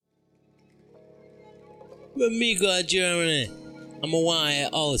When me go to Germany, I'm a wire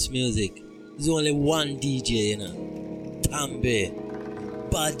house music. There's only one DJ, you know.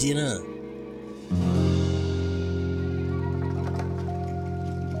 Tambe. Bad, you know.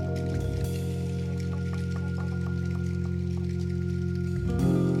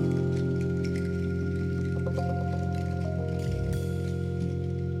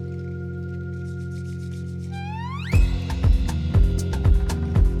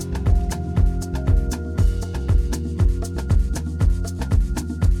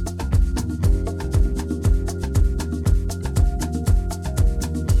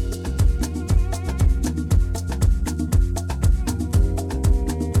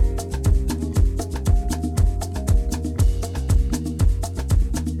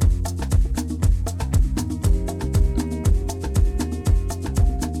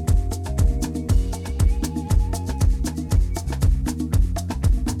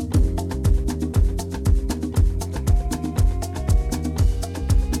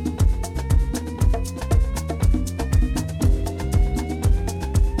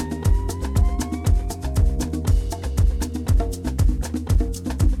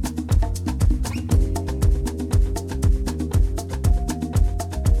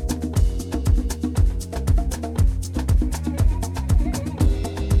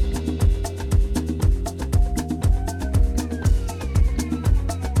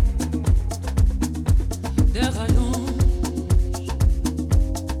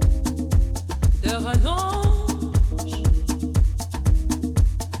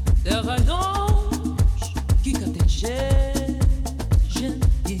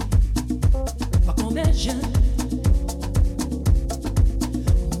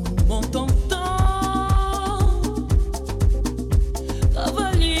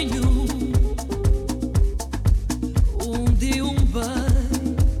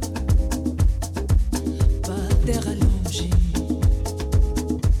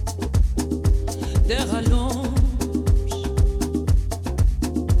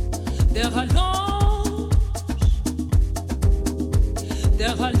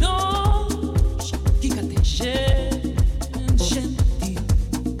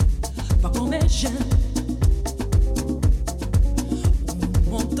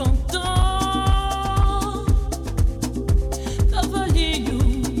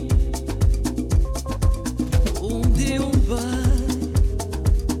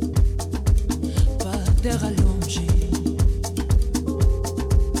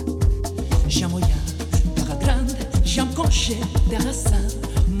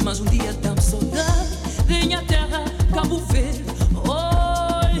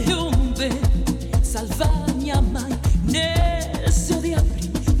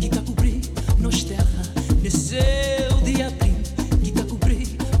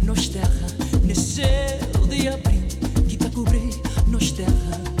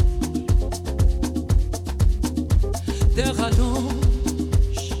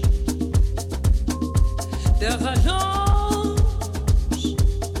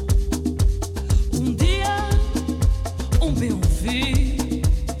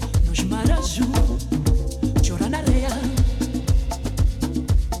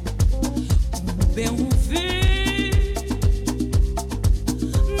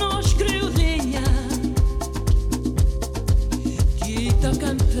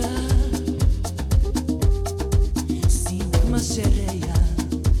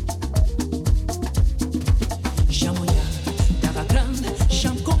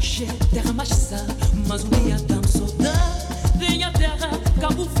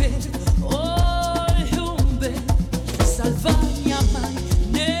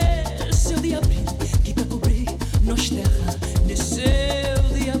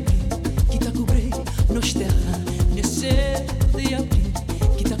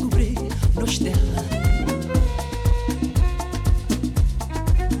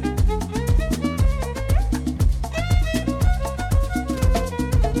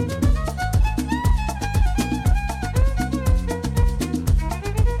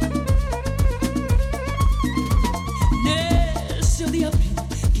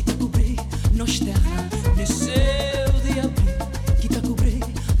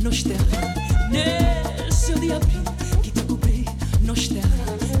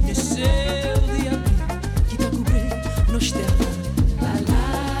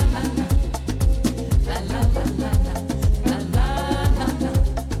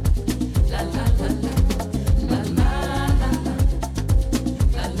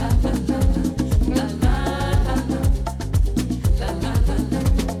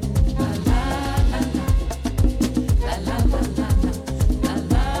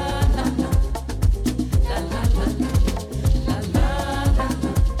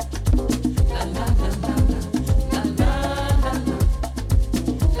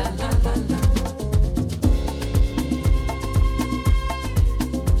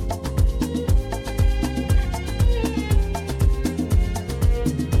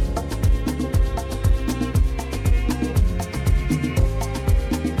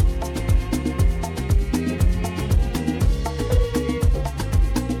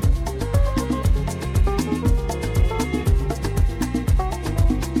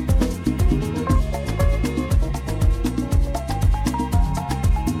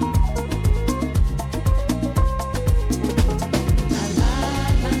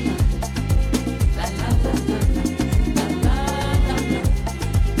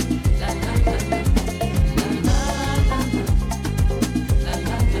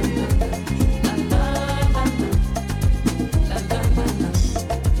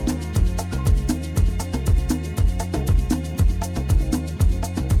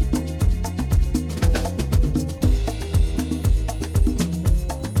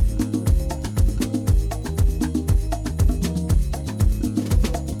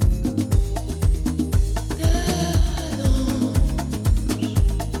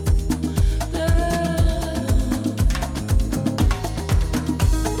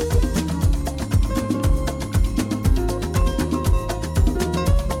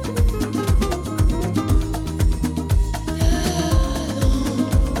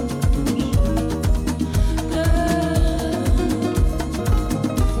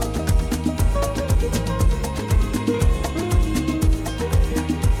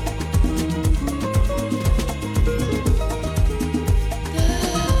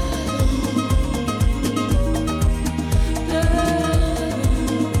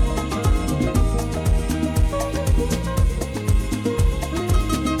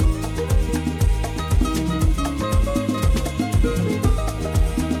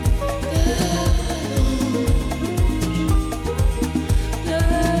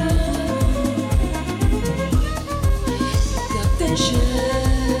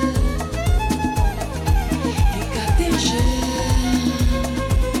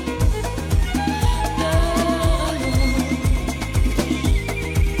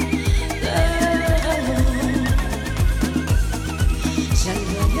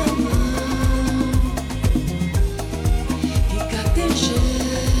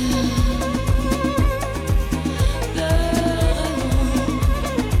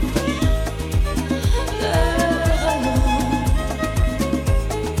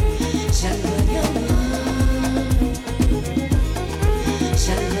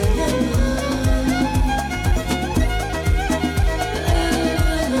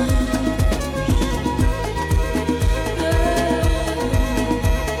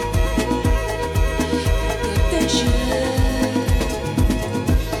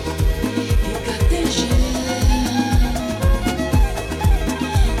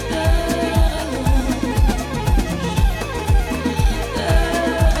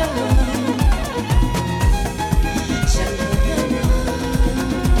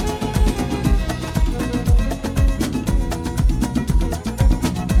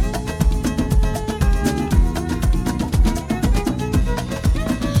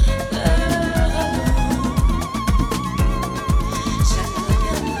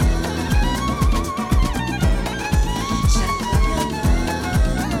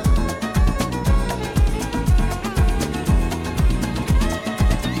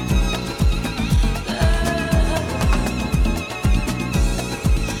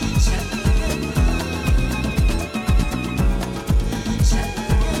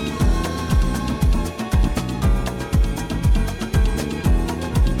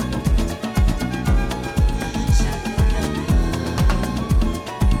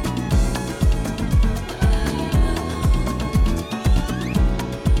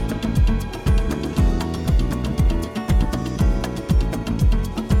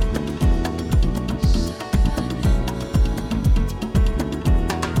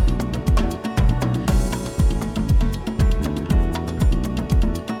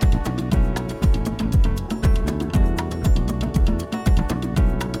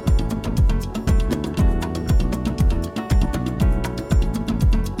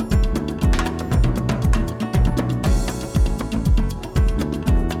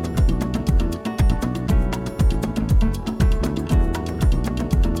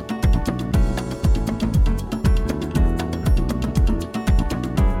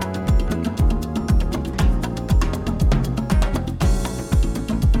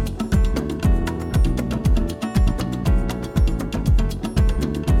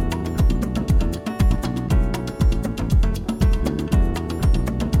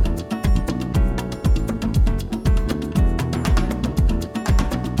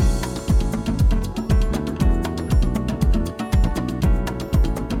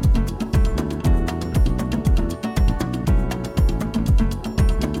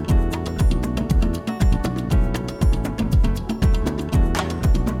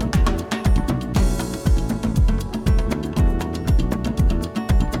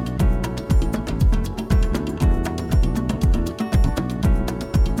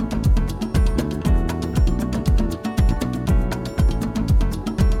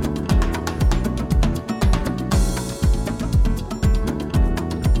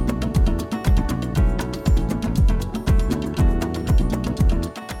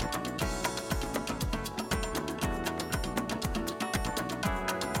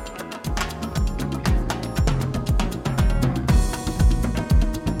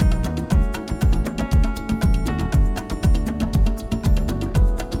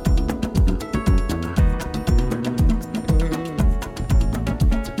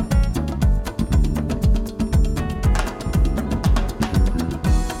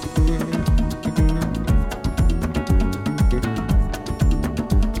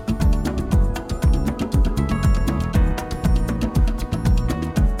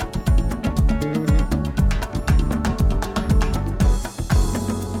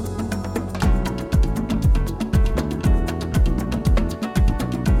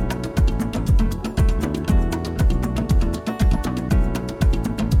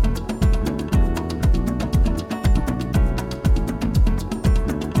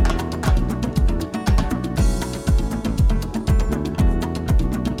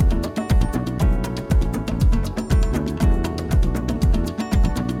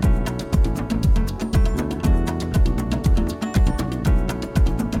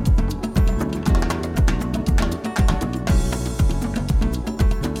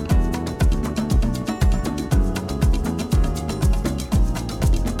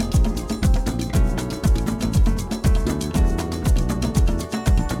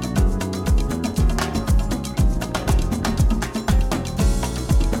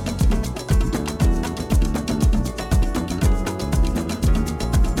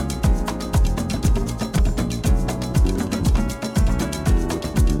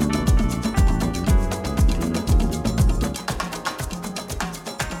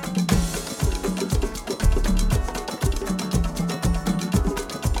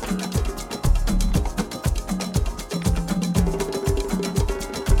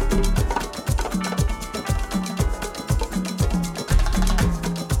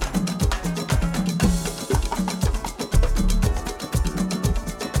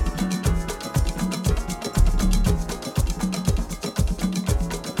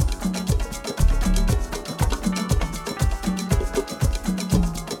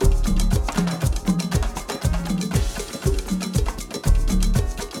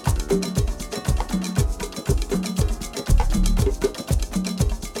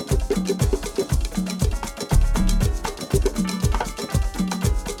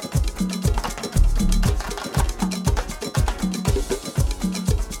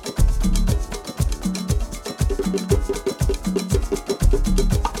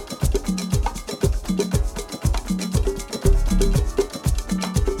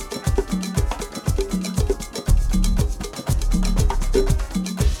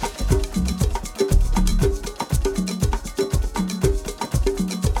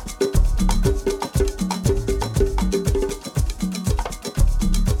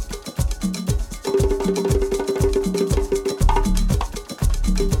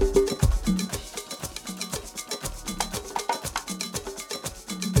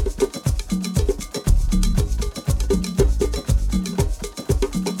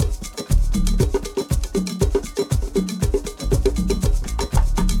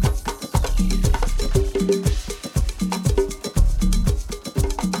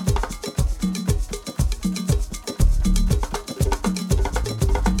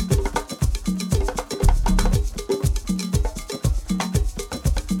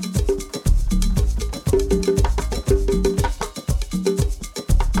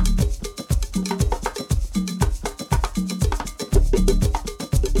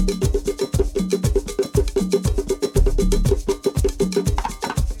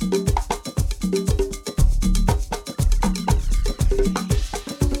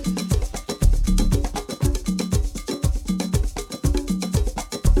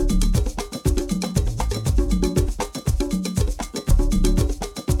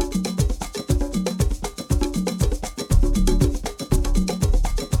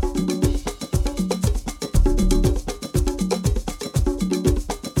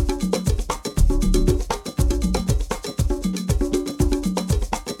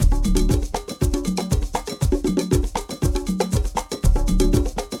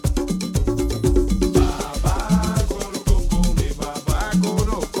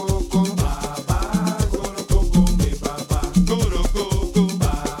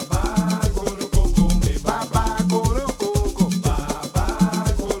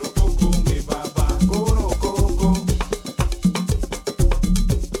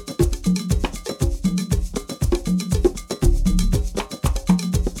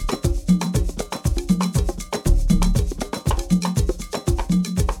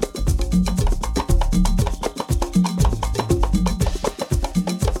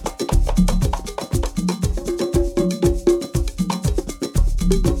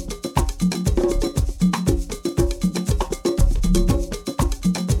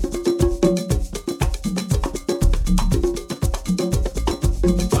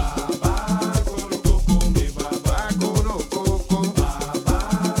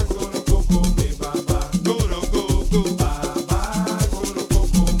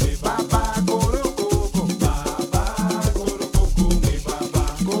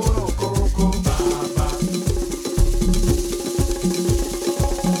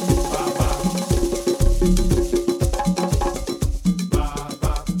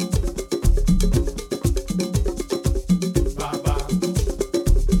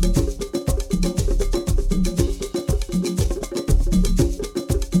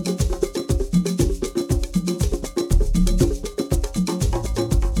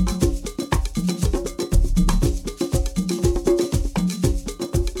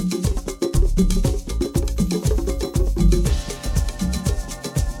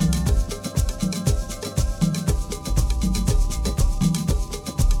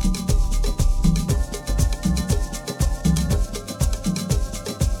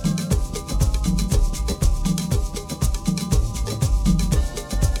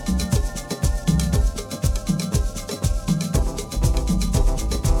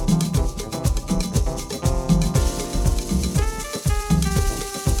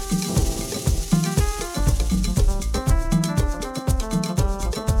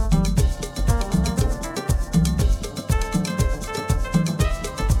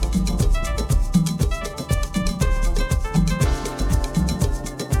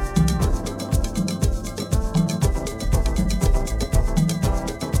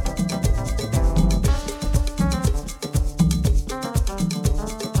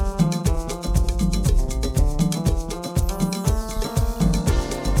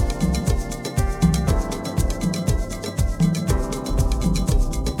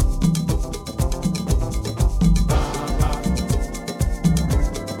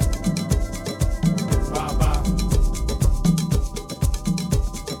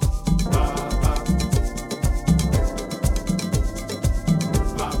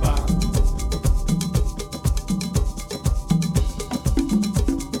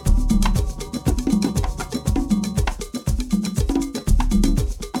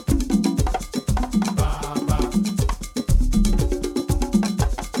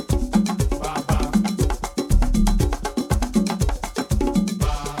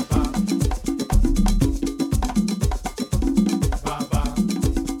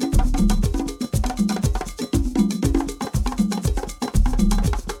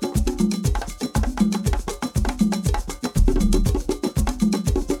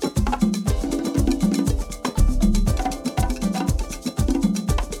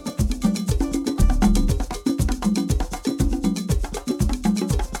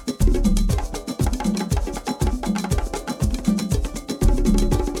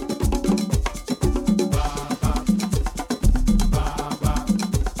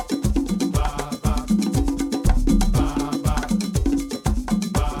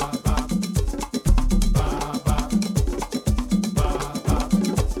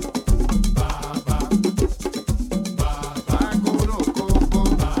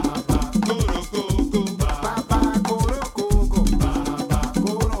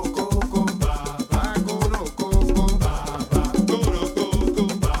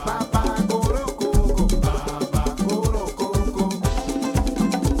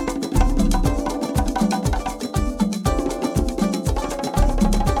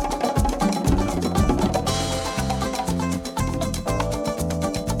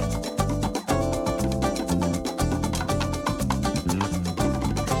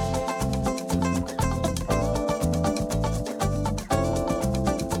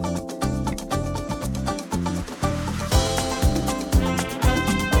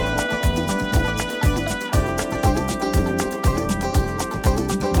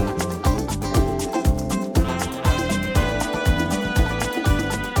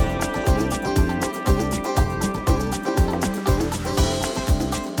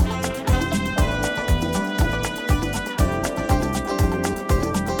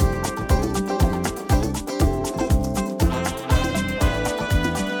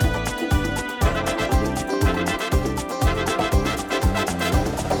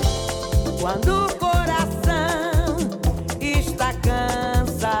 Quando o coração está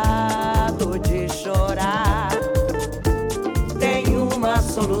cansado de chorar, tem uma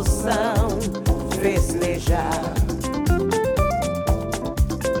solução: festejar.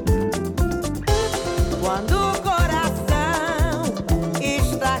 Quando o coração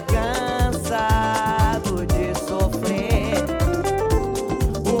está cansado de sofrer,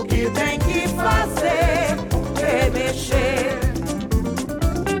 o que tem que fazer é mexer.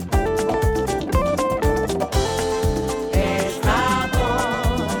 Está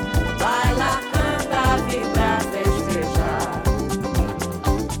bom, vai lá, canta a vida, festejar.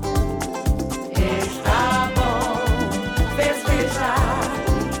 Está bom, festejar,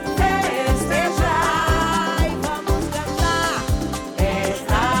 festejar e vamos cantar.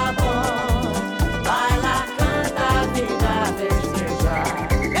 Está bom, vai lá, canta a vida, festejar.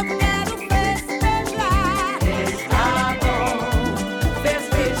 Eu quero festejar. Está bom,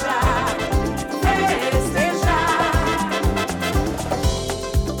 festejar, festejar.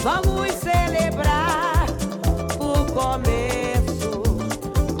 Vamos celebrar o começo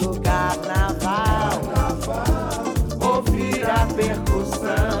do carnaval. Ouvir a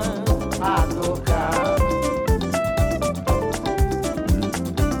percussão a tocar,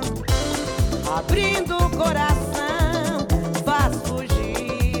 abrindo o coração, faz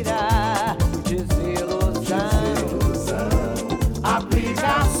fugir a desilusão. Aplica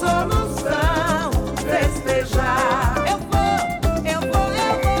a solução, festejar. Eu vou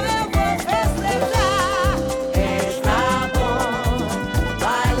festejar. Está bom,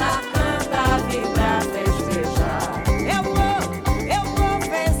 vai lá, canta a vida, festejar. Eu vou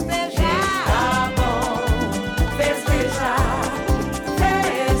festejar. Está bom, festejar,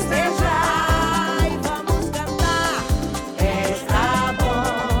 festejar e vamos cantar. Está bom,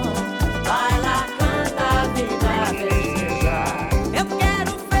 vai lá, canta a vida, festejar. Eu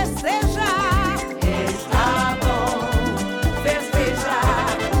quero festejar. Está bom, festejar,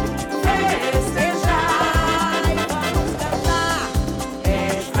 festejar e vamos cantar.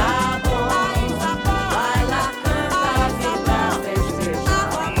 Está bom, vai lá, canta a vida, festejar.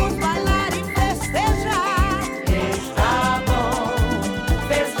 Vamos bailar e festejar. Está bom,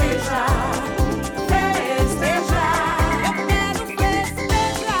 festejar, festejar. Eu quero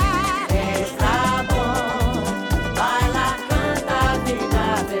festejar. Está bom, vai lá, canta a vida,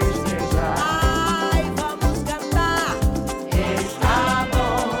 festejar. Ai, vamos cantar. Está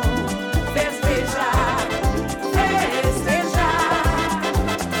bom, festejar, festejar.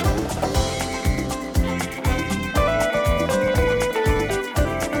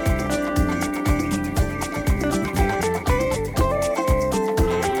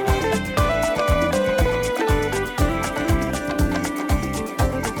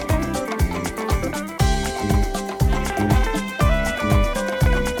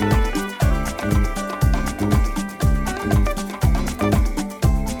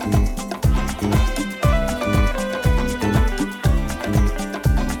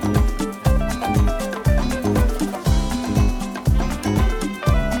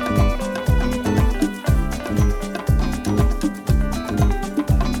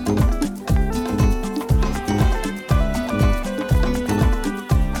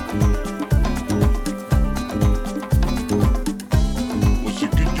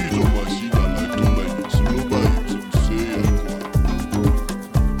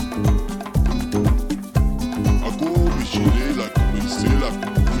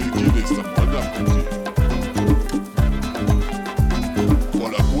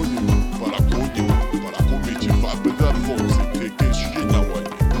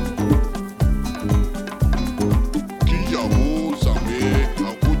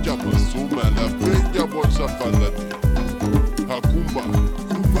 Hakumba,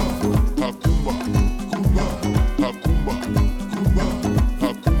 kumba, hakumba, kumba, hakumba, kumba,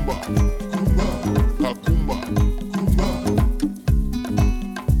 hakumba, kumba, hakumba, kumba.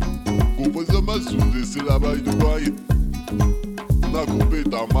 Kupoza masunde silaba idubai. Na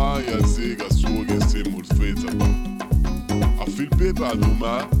kupeta maya zega soge semul feta ba. A filpe pa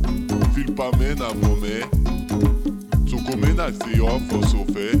numa, filpa mena mome. Tukomena se ofo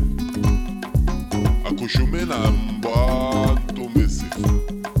sofe. Akushumena mba tomesifa.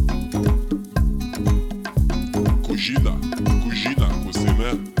 Kujina, kujina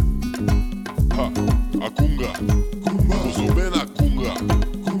kusemer. Ha, akunga, kumba, kuzobena kunga,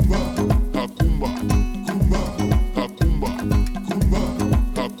 kumba, hakumba, kumba, hakumba, kumba,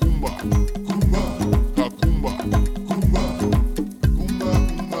 hakumba, kumba, hakumba, kumba, kumba,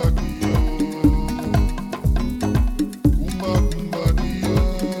 kumba kiyo, kumba, kumba kiyo.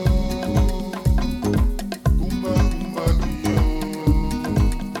 Kumba kumba kiyo,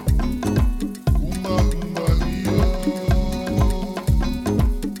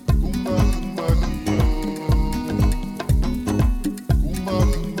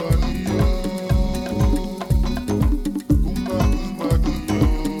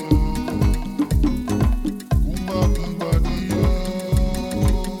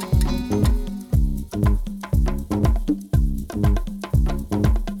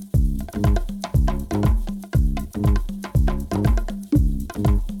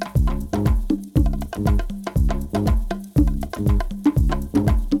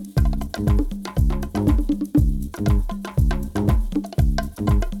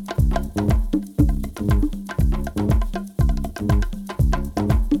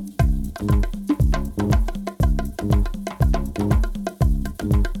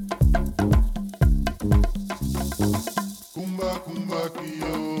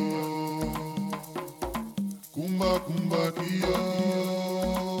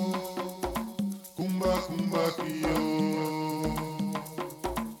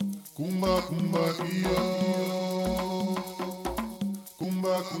 Kumbakio,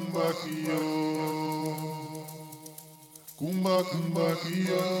 kumbakio, kumbakio,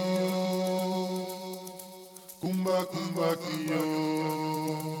 kumbakio,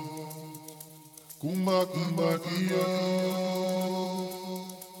 kumbakio.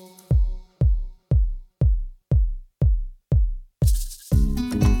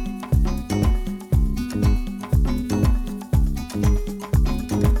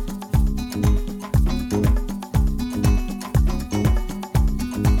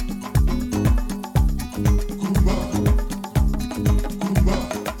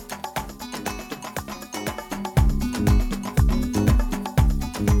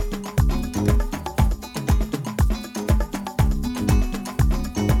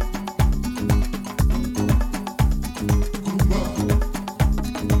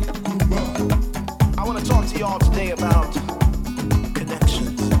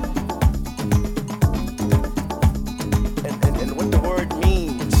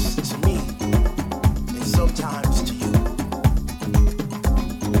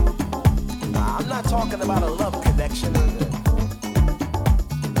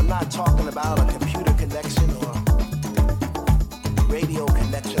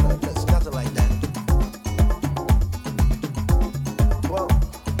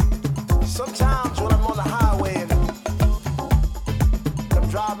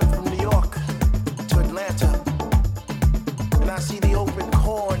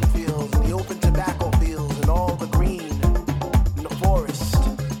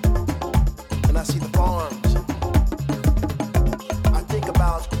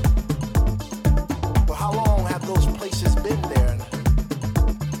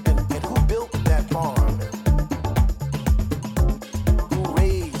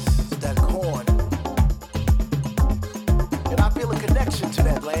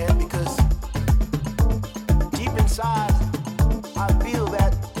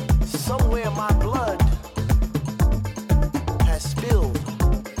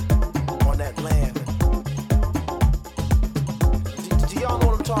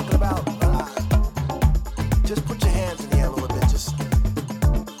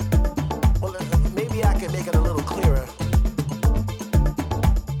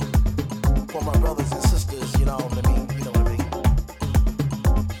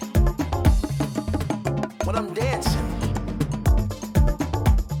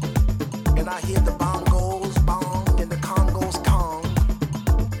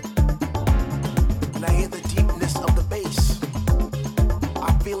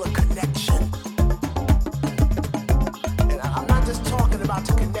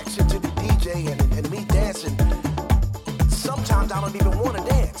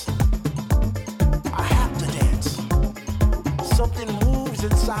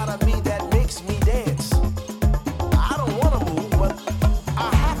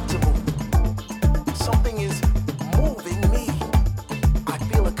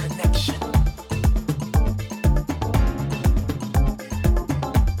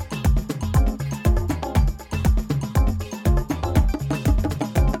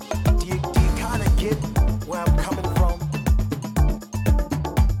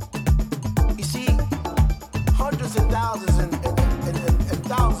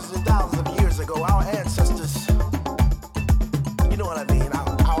 Thousands and thousands of years ago,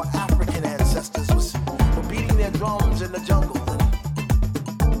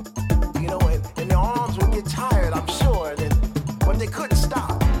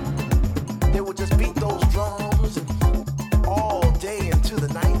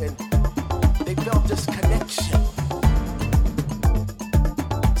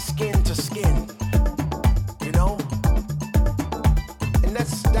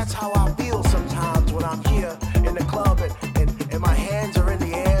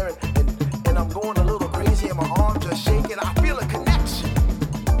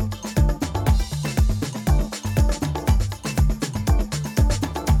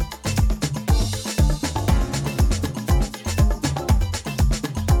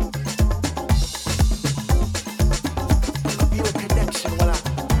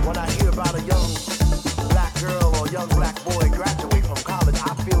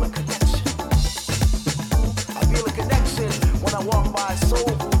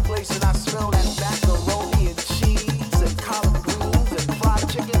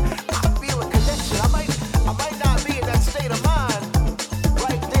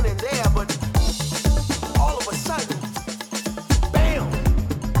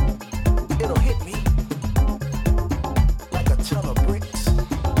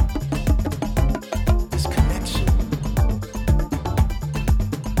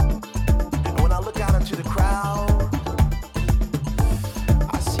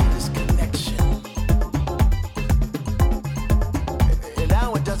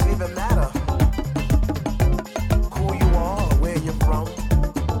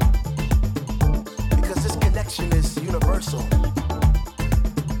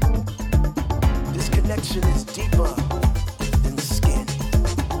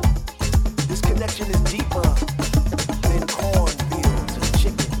 connection is deeper than cornfields and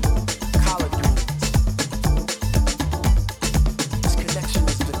chicken, collard greens. This connection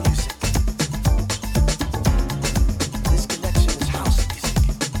is the music. This connection is house music.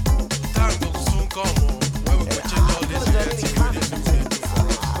 Time will soon come when we put change all this creativity wey these people dey do for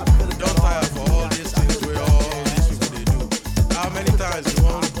us. We don tire for all these things wey all these people dey do. How many times you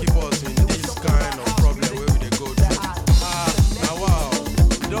wan keep us in this kind of problem wey we dey go through? Na wow,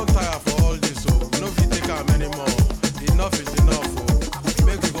 we don tire for all this o. We no fit take am anymore. Enough is enough o.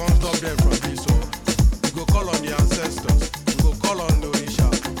 Make we come stop them from this o. We go call on the ancestors. We go call on the Orisha.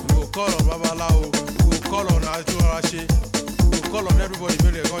 We go call on Babalawo. We go call on Atunrashe. We go call on everybody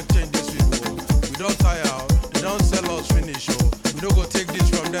make dem come change this people o. We don tire o. They don sell us finish o. We no go take this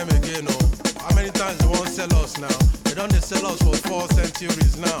from them again o. How many times they wan sell us now? They don dey sell us for 4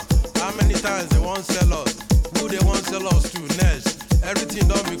 centuries now. How many times they wan sell us? Who they wan sell us to next? Everything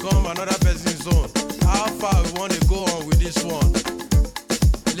don become another person's own. How far we wan dey go on with this one?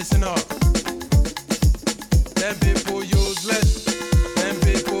 Listen up. Them people useless. Them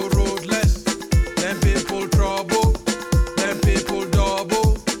people roadless. Them people trouble. Them people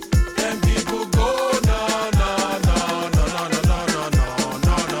double. Them people go no no no no no no no no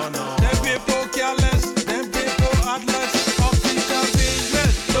no no no. Them people careless. Them people heartless. Official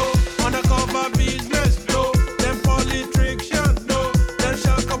business, no. Undercover business, no. Them politician, no. Them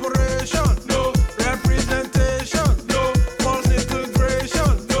shell corporation, no. Representation, no. False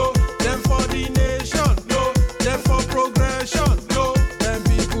integration, no. Them for the nation, no. Them for progression, no. Them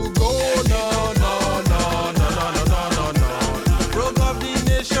people go no no no no no no no no. Rogue of the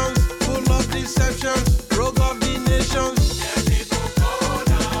nations, full of deceptions. Rogue of the nations. Them people go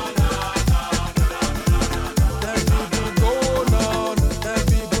no no no no no. Them people go no. Them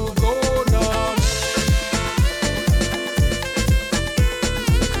people go no.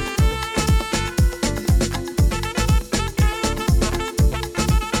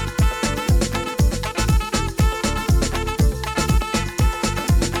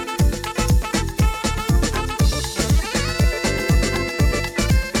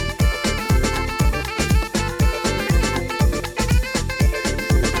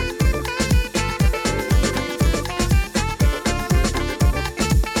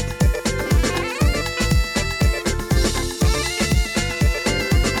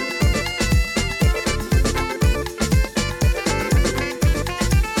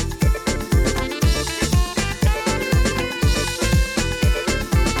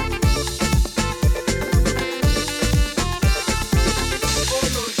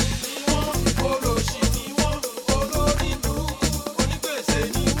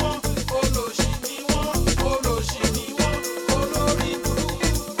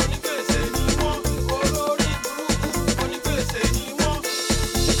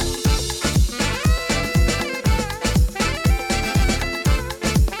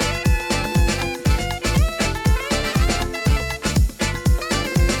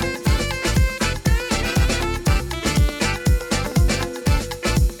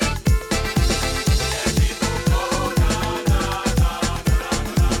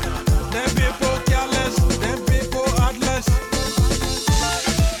 Them people careless. Them people heartless.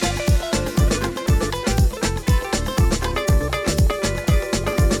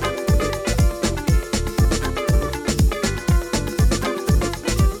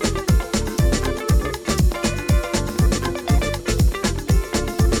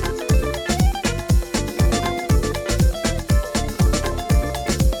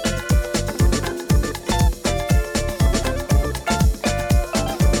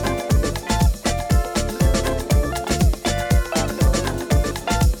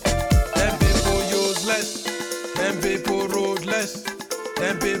 Them people useless. Them people roadless.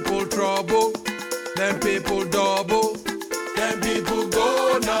 Them people trouble. Them people double. Them people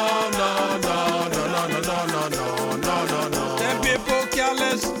go no no no no no no no no no no no no. Them people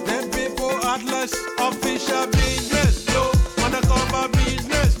careless. Them people heartless. Official business, no. Undercover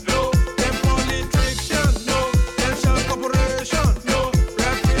business, no. Them politician, no. Them shell corporation, no.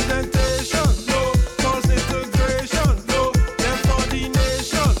 Representation, no. False integration, no. Them for the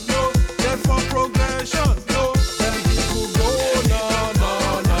nation, no. Them for progression, no. Them people go no no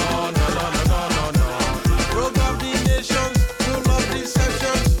no no no no no no. Rogue of the nations, full of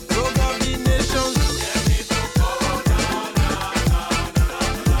deceptions. Rogue of the nations. Them people go no no no no no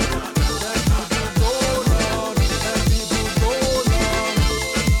no no. Them people go no. Them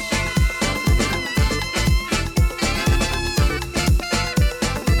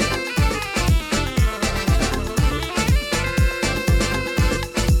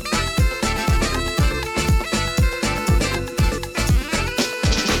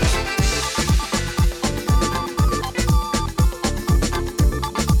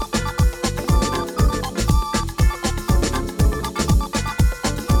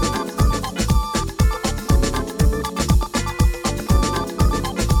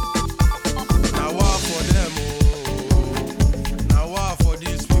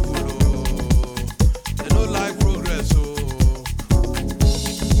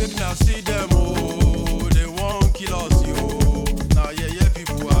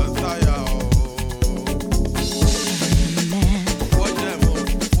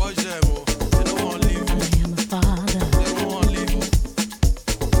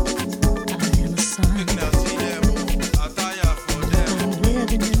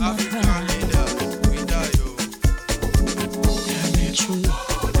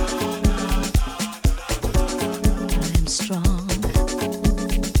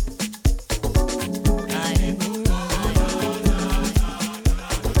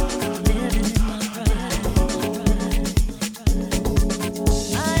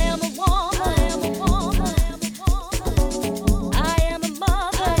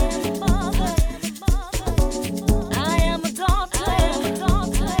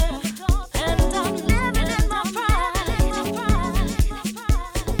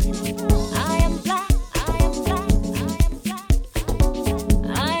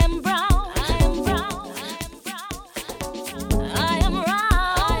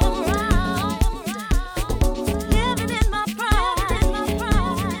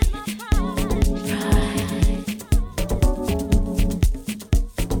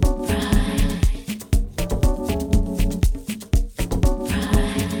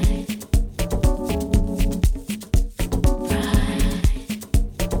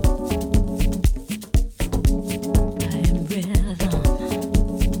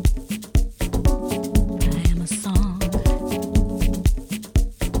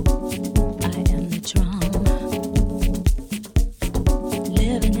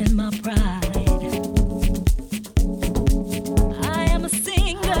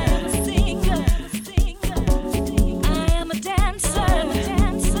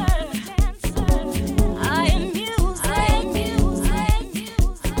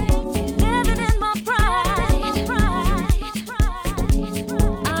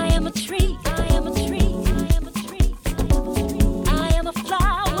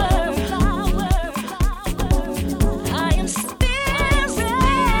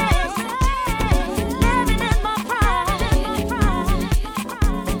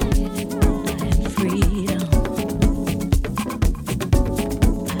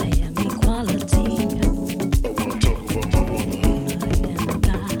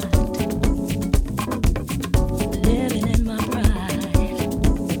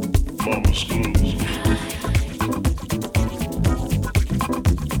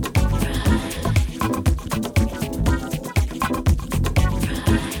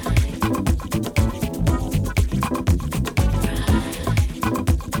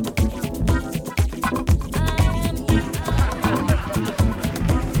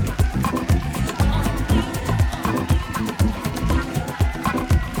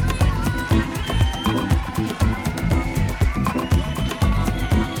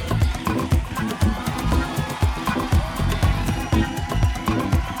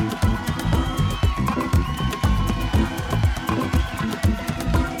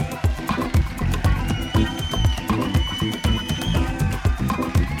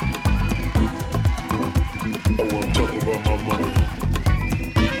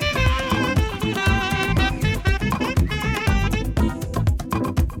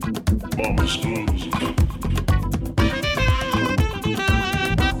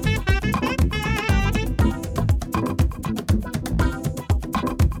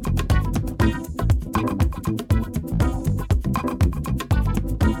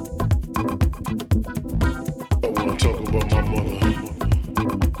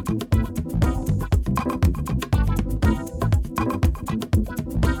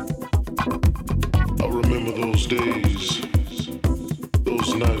days,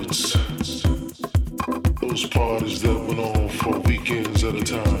 those nights, those parties that went on for weekends at a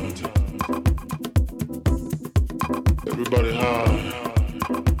time. Everybody high,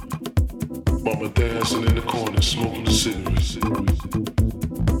 mama dancing in the corner, smoking a cigarette.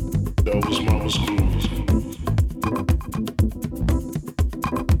 That was mama's groove.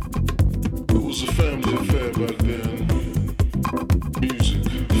 It was a family affair back then. Music,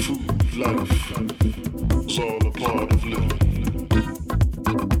 food, life was all a part of living.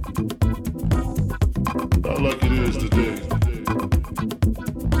 Not like it is today.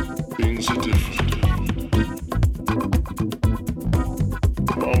 Things are different.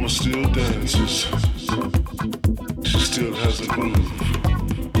 Mama still dances. She still has a groove.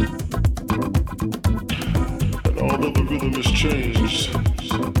 And although the rhythm has changed,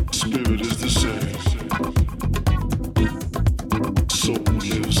 spirit is the same. Soul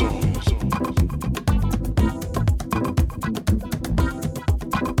lives on.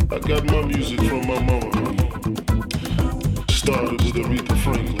 I got my music from my mama. Started with Aretha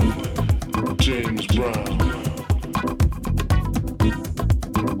Franklin, James Brown.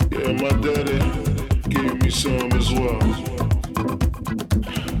 Yeah, my daddy gave me some as well.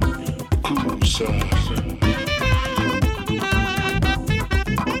 Cool side.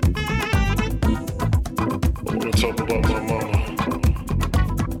 I wanna talk about my mama.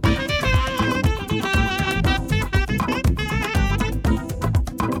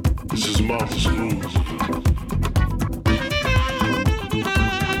 This is mama's groove.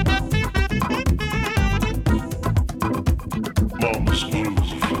 Mama's groove.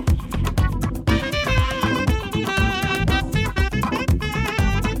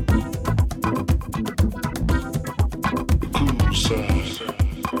 The cool side.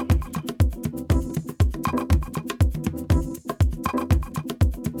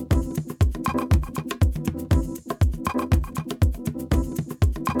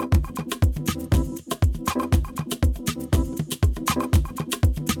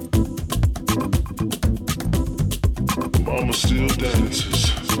 Mama still dances.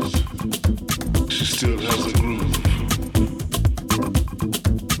 She still has a groove.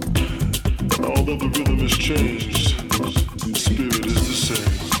 And although the rhythm has changed, the spirit is the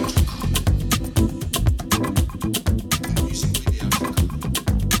same.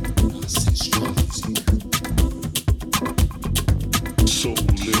 Soul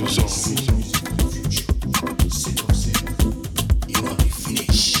lives on.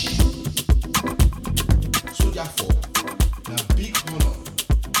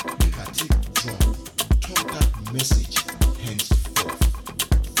 Message henceforth.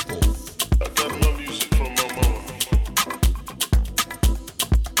 I got my music from my mama.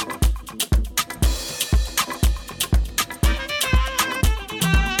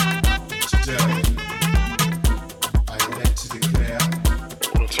 Today, I elect to declare I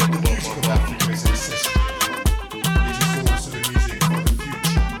wanna talk the about music my of mama. Africa is ancestral. It is also the music for the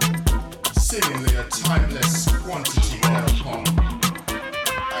future. Seemingly a timeless quantity thereupon.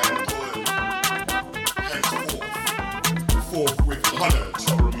 I am oil henceforth.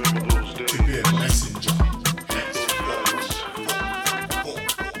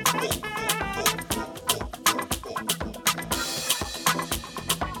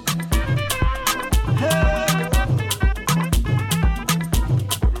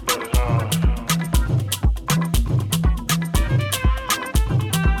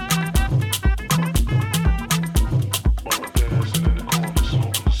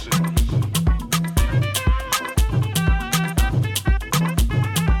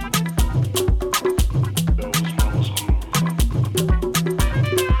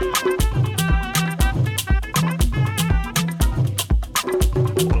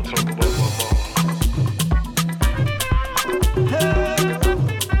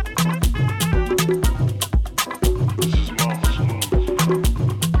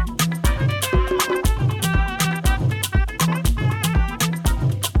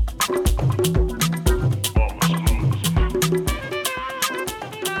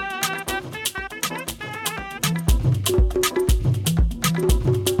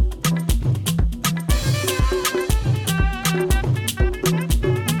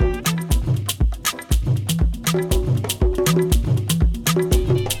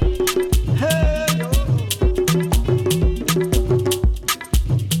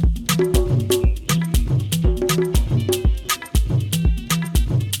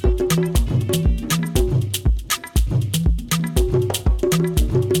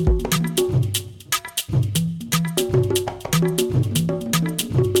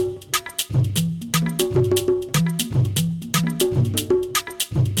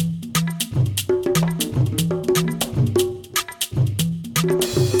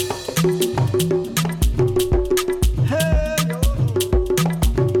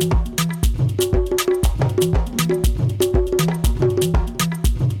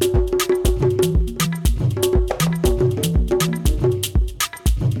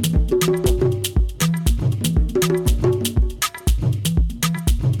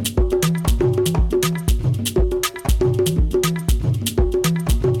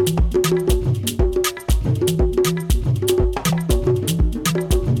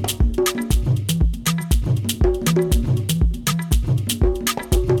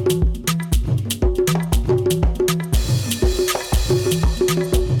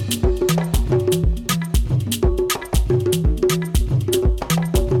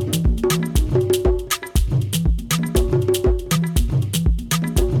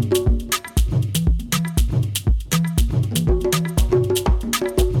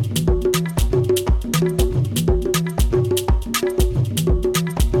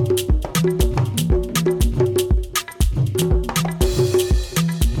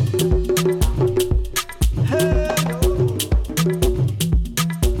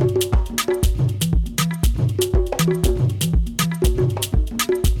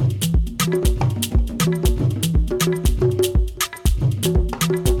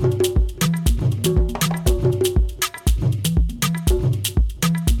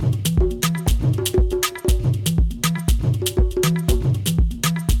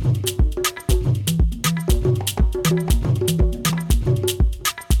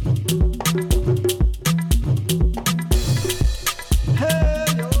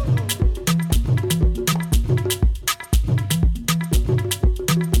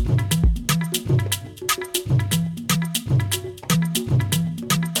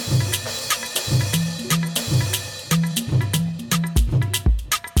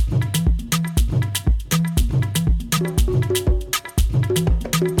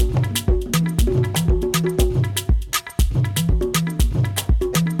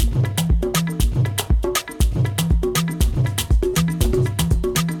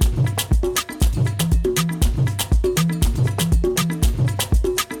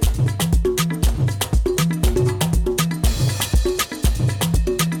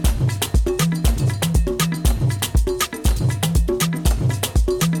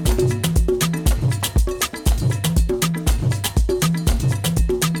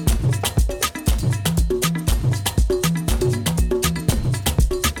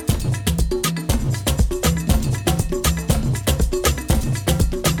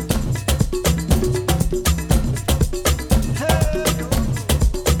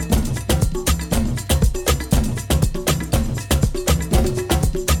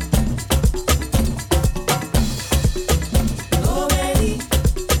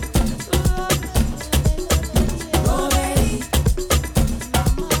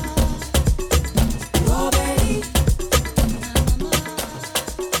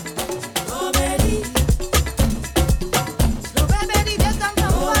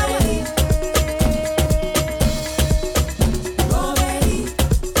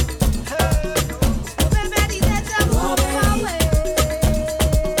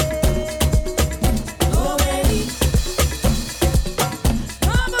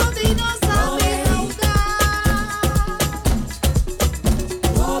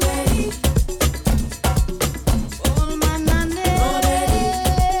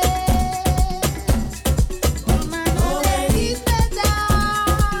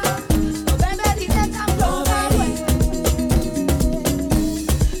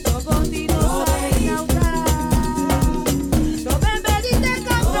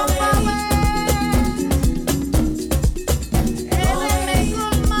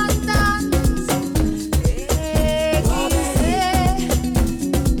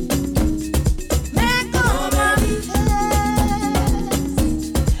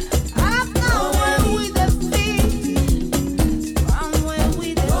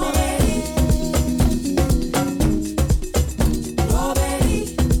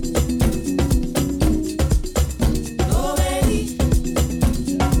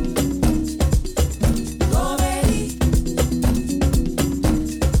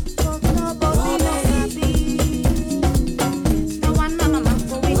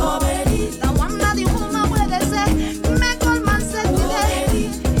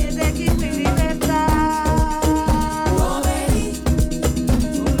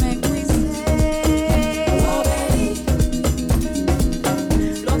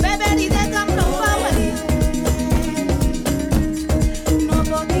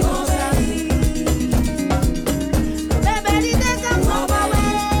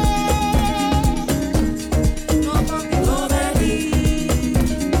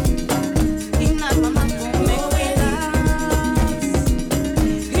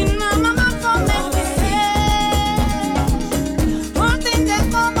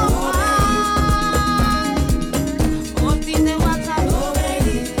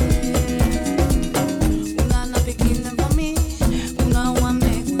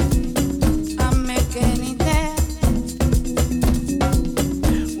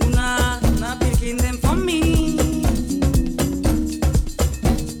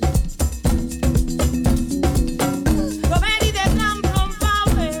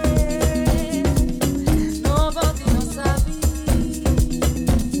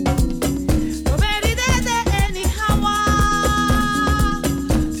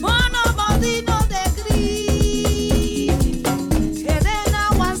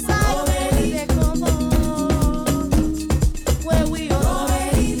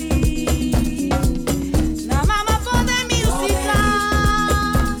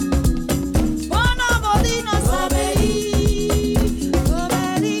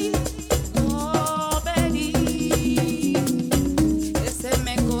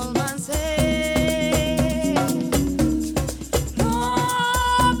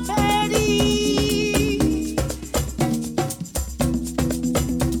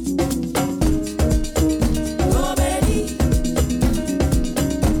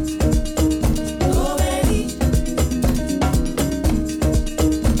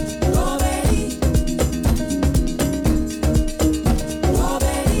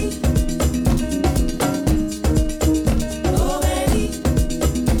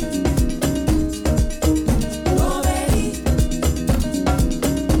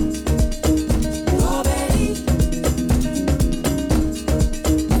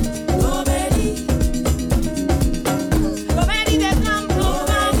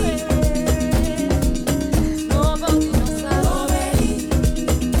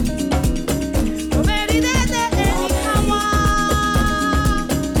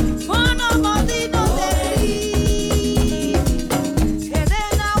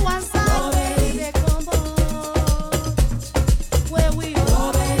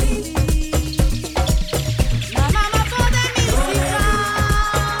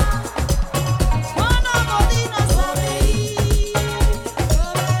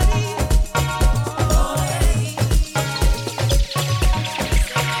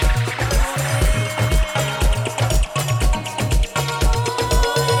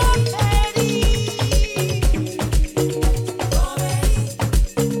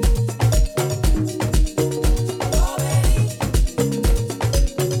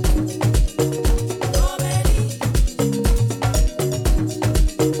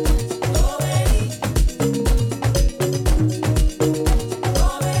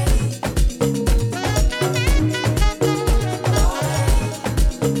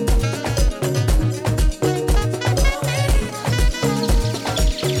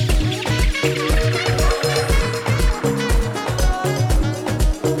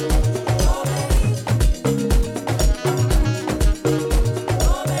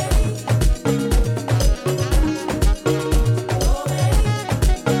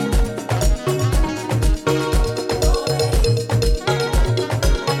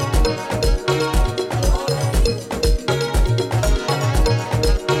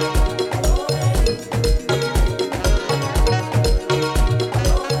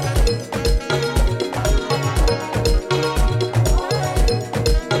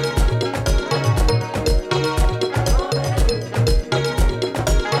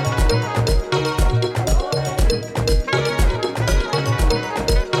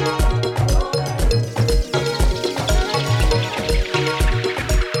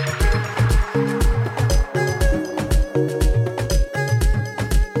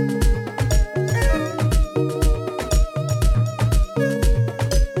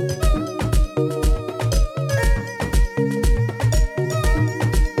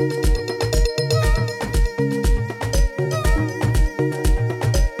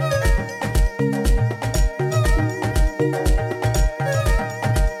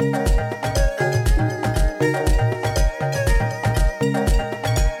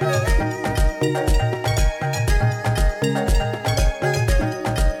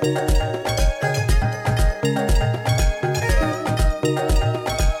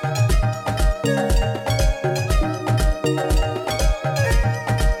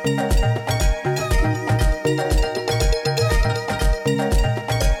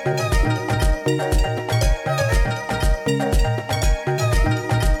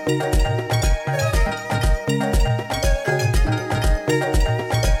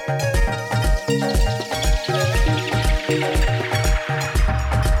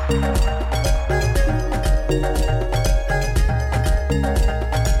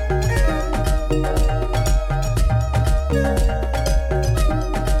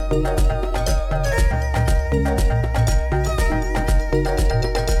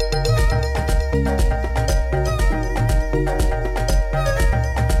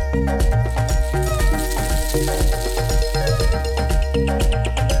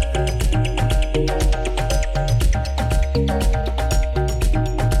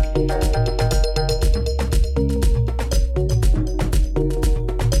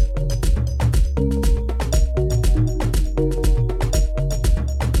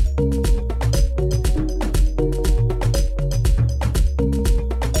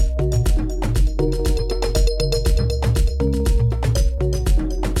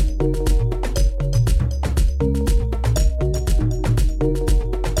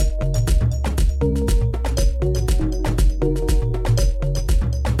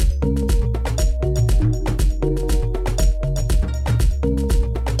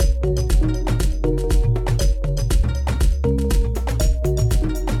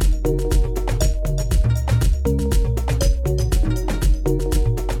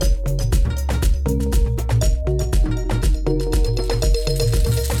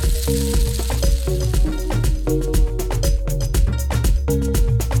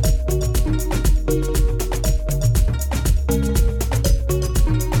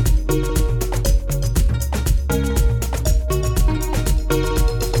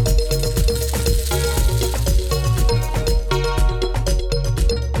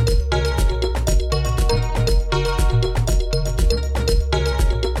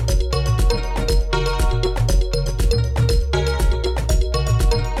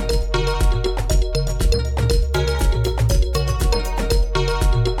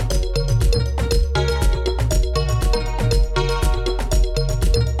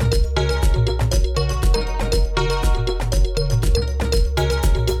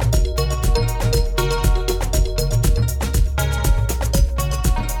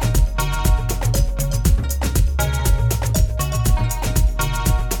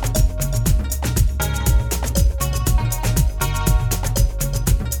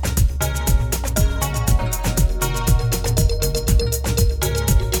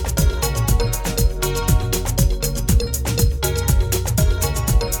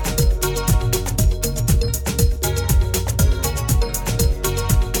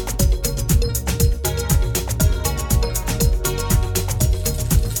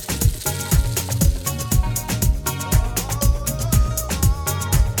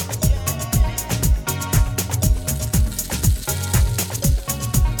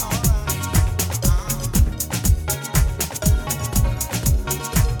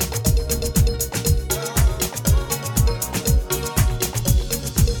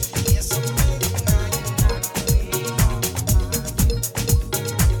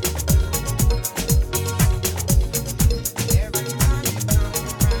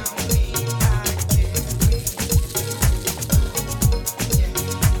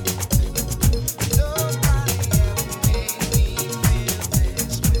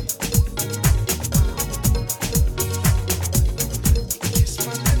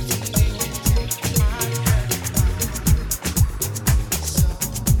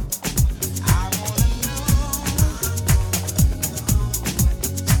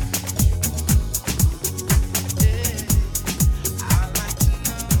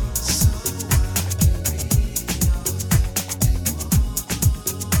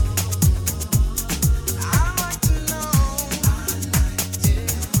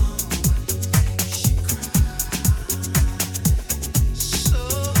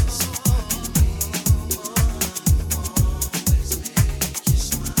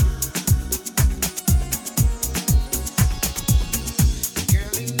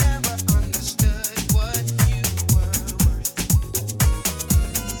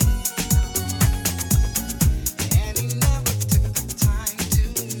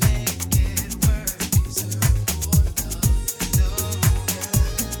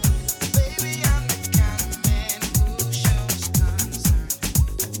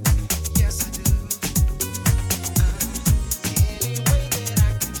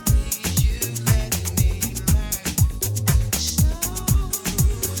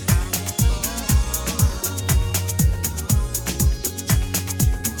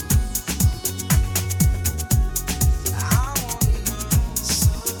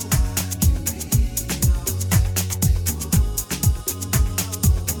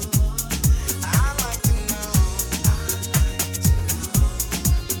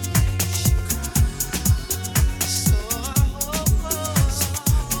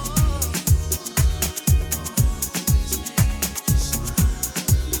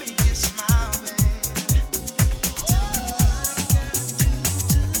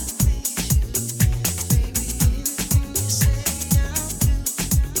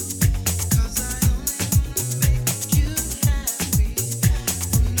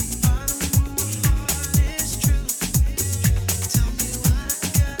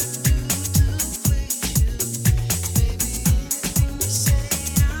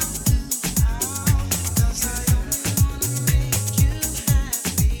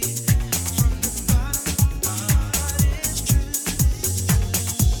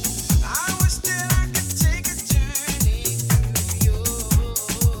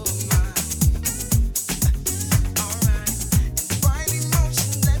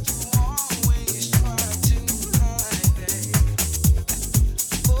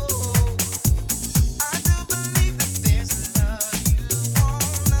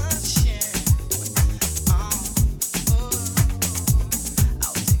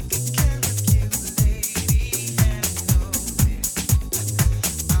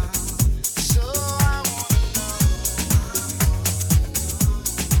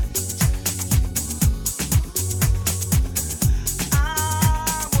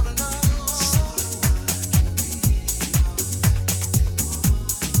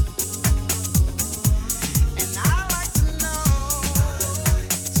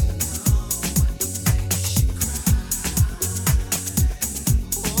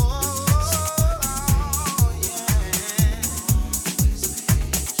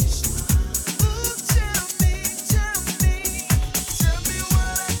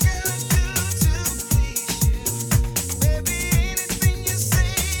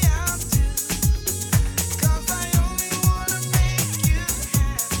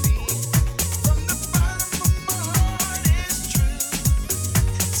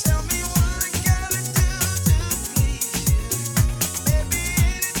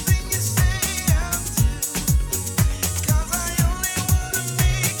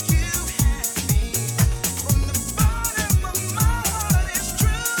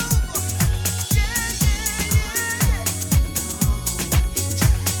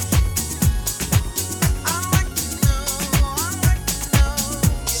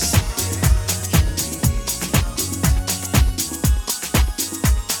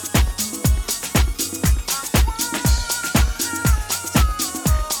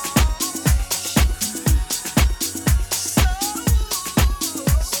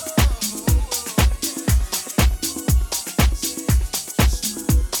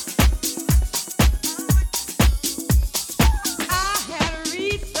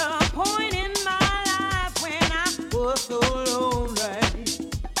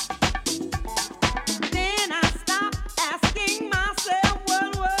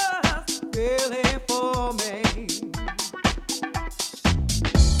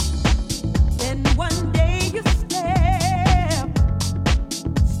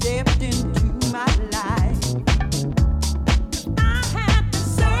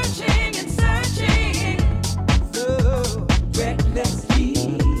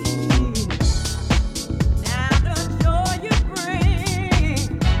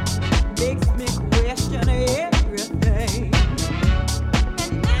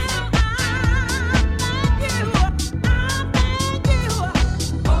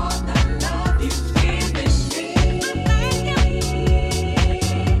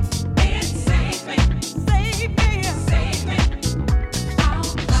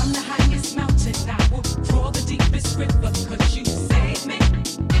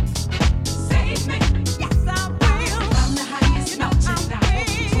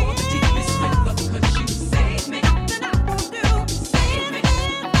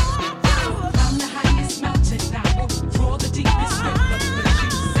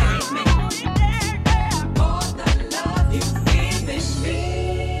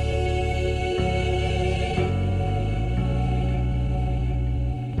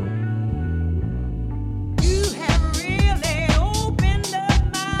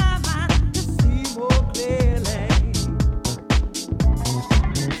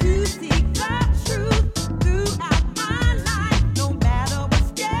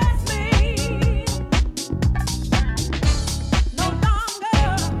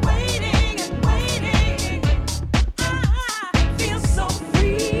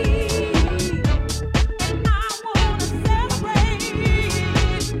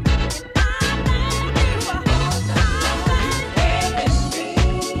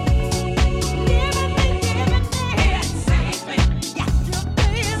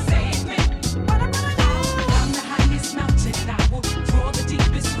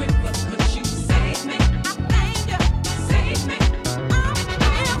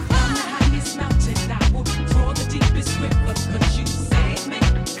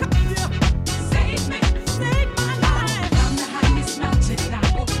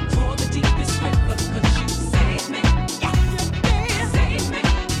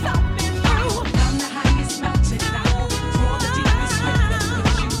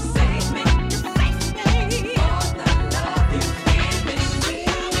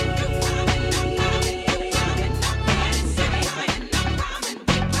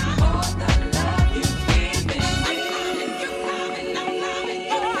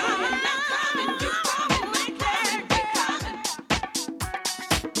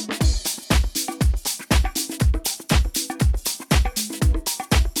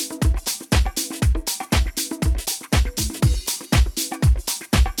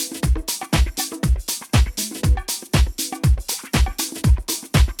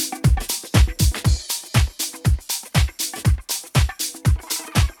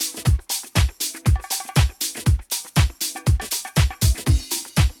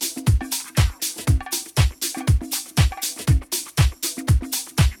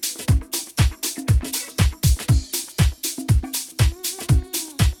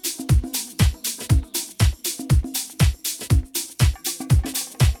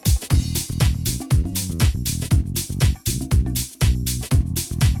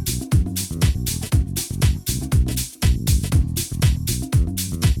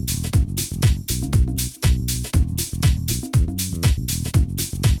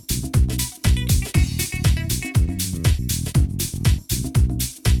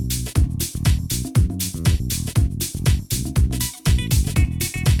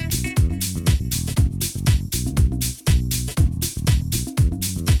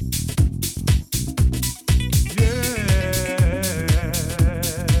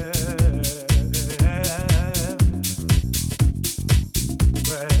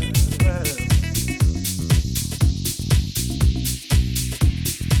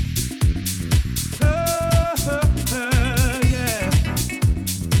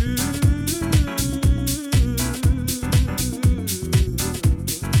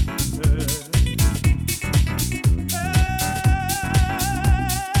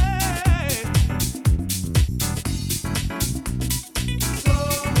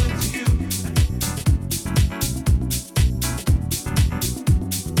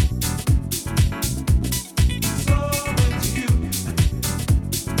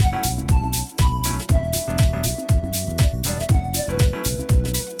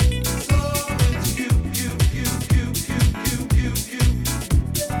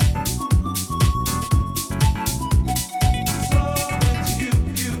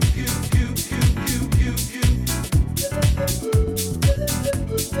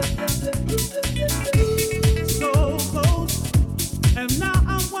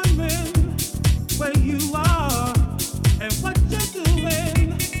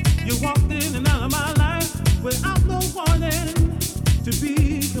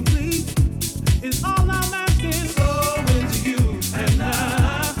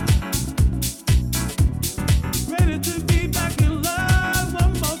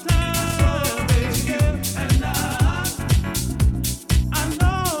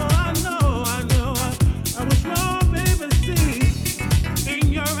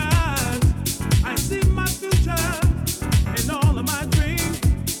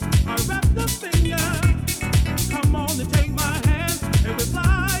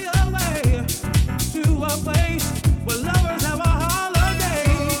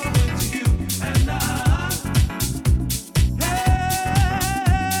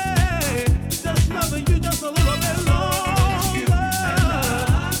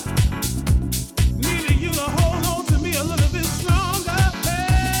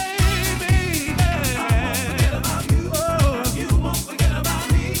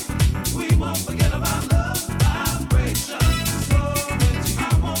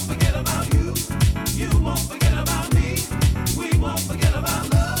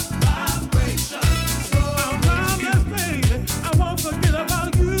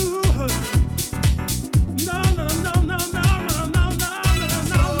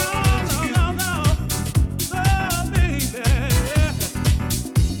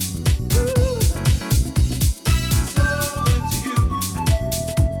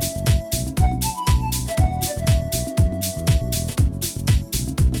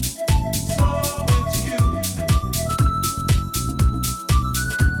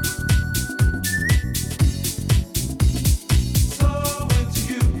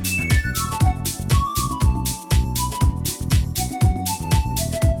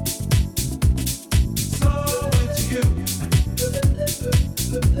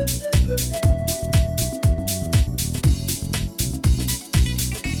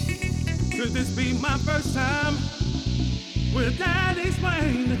 Could this be my first time? Will that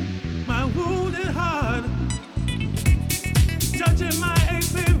explain my wounded heart? Judging my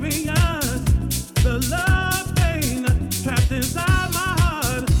experience, the love pain trapped inside my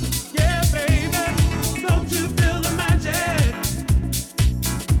heart. Yeah, baby, don't you feel the magic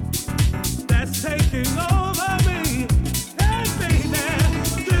that's taking over me? Hey, baby,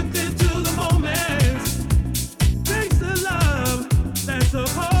 drifting to the moment. Takes the love that's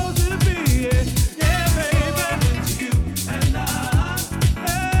supposed to be. Yeah, baby, you and I.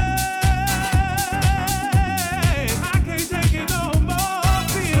 Hey, I can't take it no more.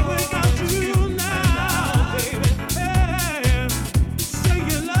 Being without you now, baby. Hey, say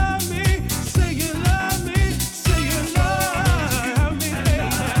you love me, say you love me, say you love me, baby.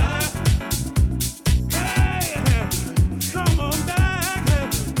 Hey, come on back.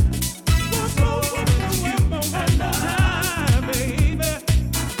 One more time, baby.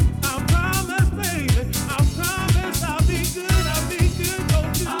 I promise, baby. I promise I'll be good. I'll be good.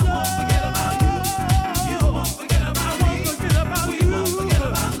 Don't you know? I won't forget about you. You won't forget about me. I won't forget about you. We won't forget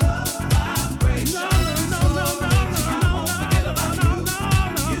about love vibration. No, no, no, no, no, no. You won't forget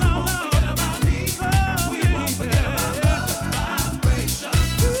about you. You won't forget about me. We won't forget about love vibration.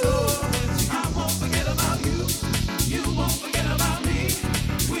 I won't forget about you. You won't forget about me.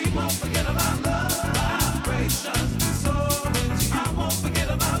 We won't forget about love vibration. So I won't forget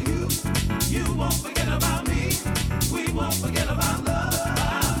about you. You won't forget about me. We won't forget about love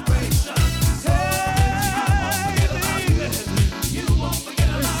vibration. Hey, baby, you won't forget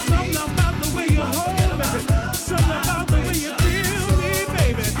about me. Something about the way you hold me. Something about the way you feel me,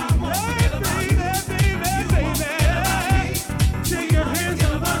 baby. Hey, baby. Take your hands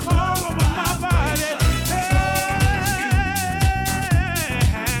and walk all over my body.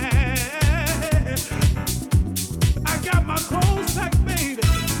 I got my clothes packed, baby.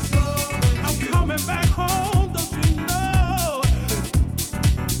 I'm coming back home, don't you know?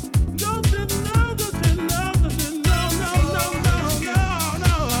 Don't you know, don't you know, don't you know? No, no, no, no,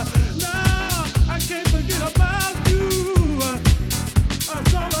 no, no. I can't forget about you.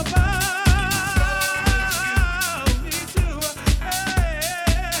 It's all about me too.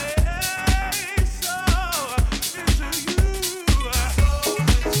 Hey, so into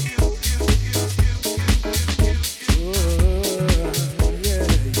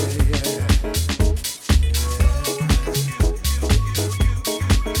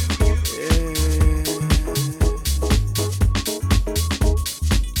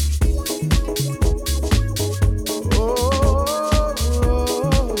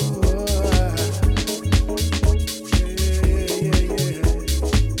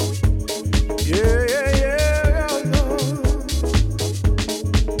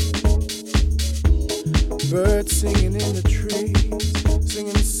birds singing in the trees,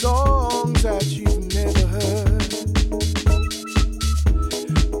 singing songs that you've never heard,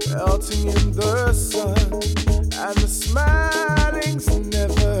 melting in the sun, and the smiling's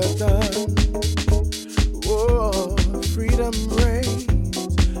never done. Whoa, freedom reigns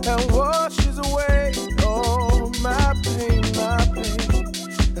and washes away all my pain,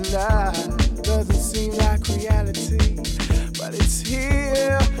 and that doesn't seem like reality, but it's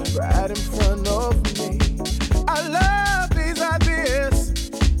here right in front of me. I love days like this,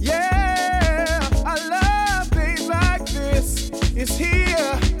 yeah. I love days like this. It's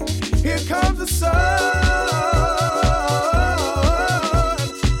here, here comes the sun.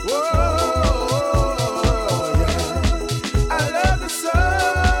 Whoa, yeah. I love the sun.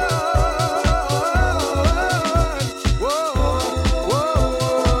 Whoa.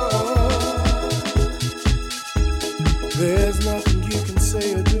 There's nothing you can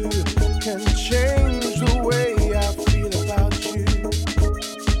say or do can change the way I feel about you.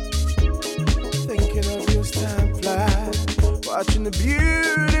 Thinking of you as time flies, watching the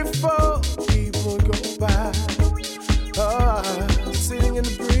beautiful people go by. Sitting in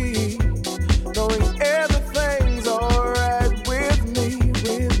the breeze, knowing everything's alright with me.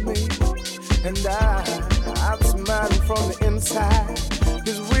 And I'm smiling from the inside,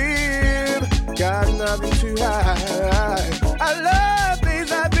 'cause we've got nothing to hide. I love days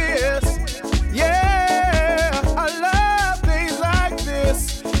like this, yeah. I love days like this.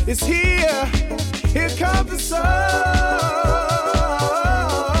 It's here, here comes the sun.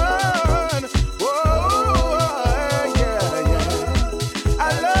 Whoa, yeah. I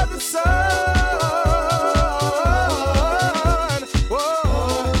love the sun. Whoa,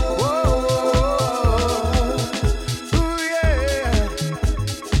 ooh, yeah.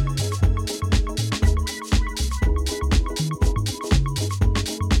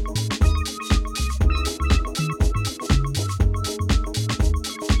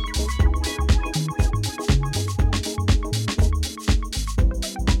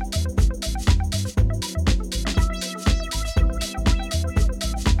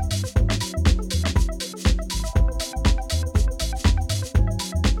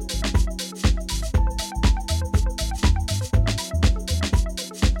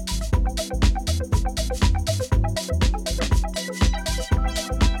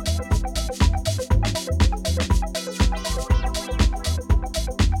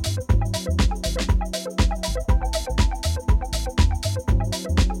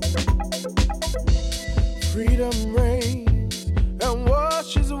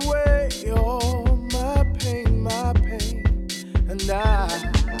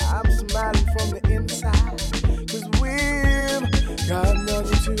 I'm smiling from the inside, 'cause we've got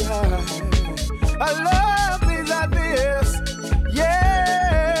nothing to hide. I love things like this,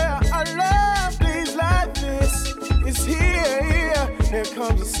 yeah. I love things like this. It's here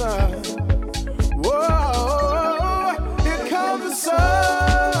comes the sun. Whoa, here comes the sun.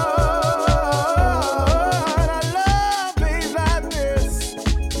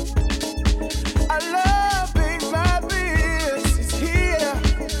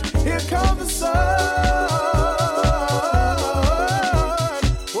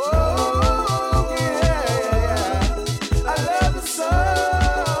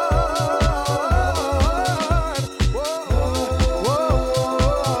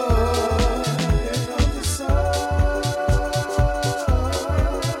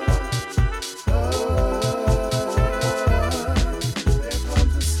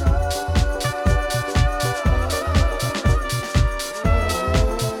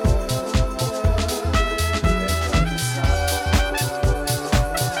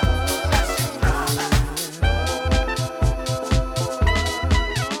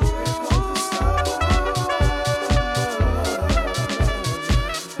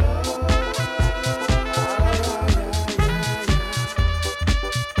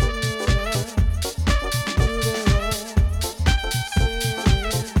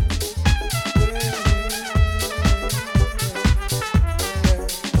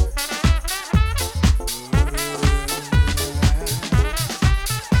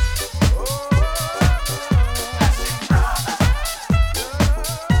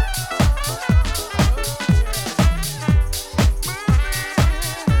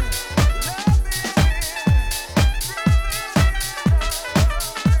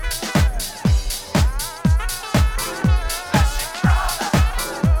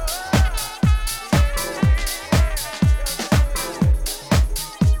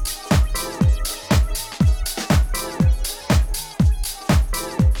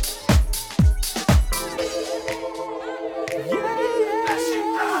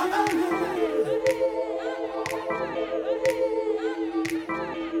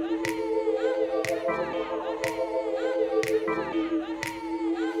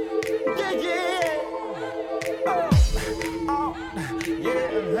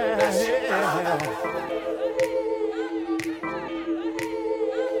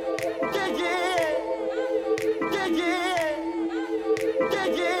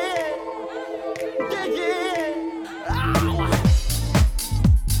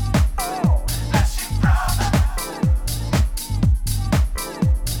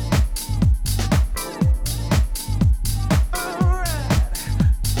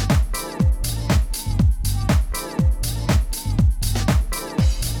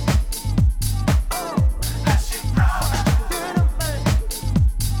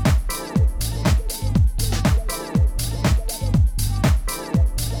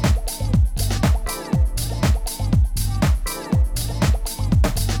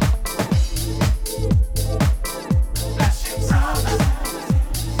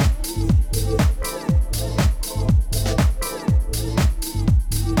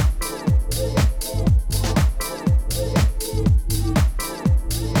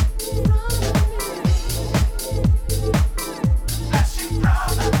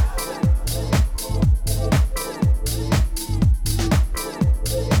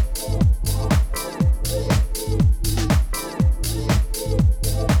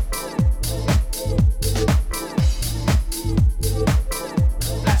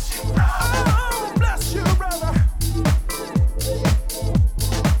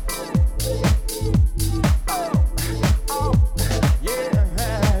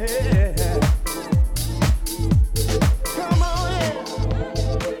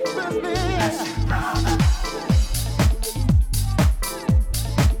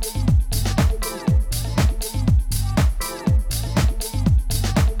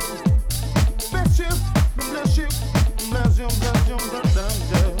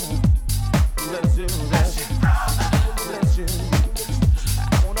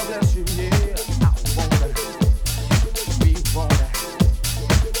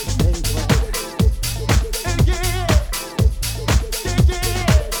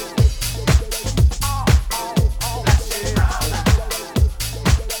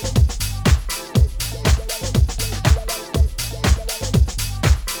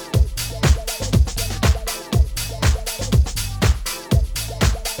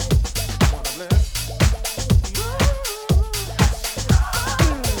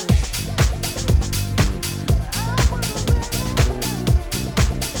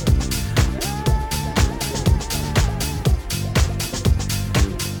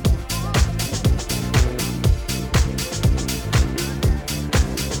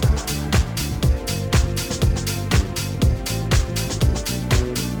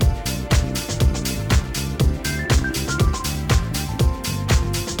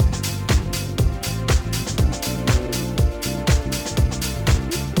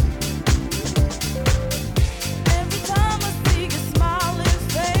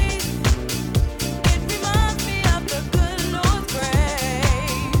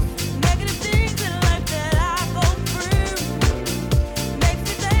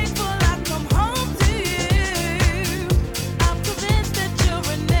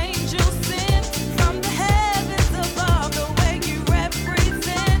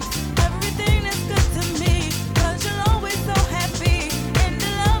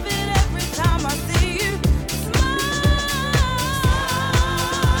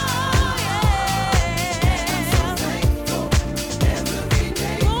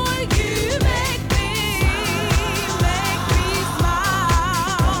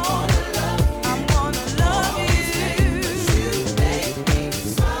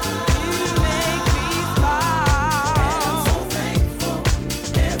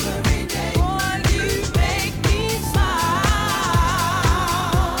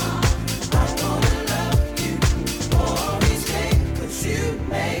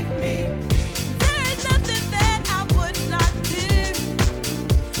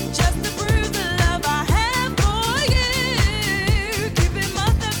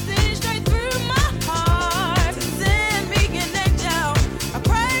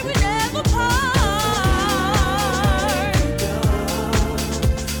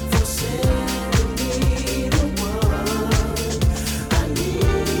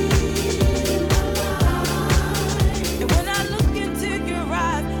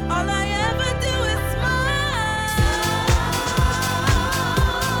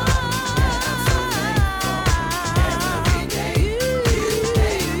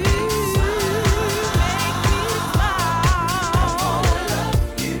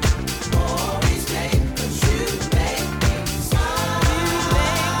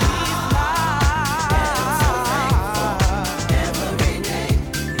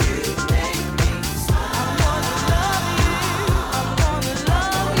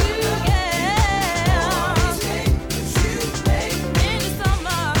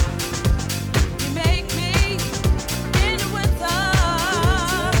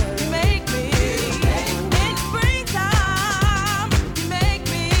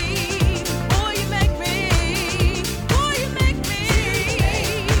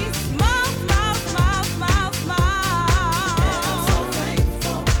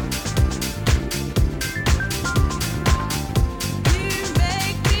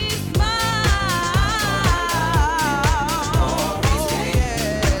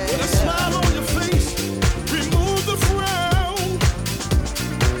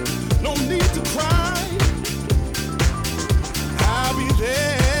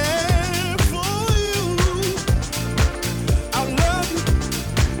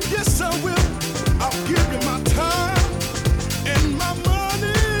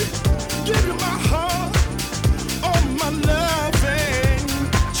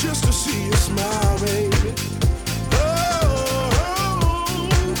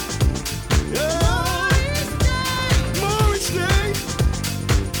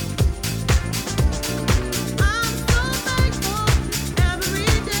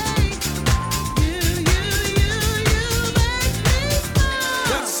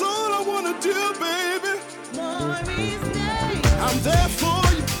 do, baby. I'm there for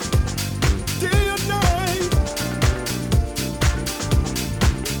you, day or night.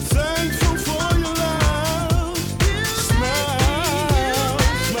 Thankful for your love. Smile,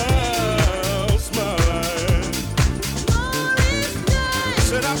 smile, smile.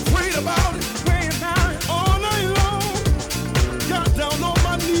 Said I prayed about it all night long. Got down on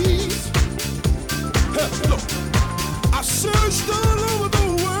my knees. Look, I searched all over the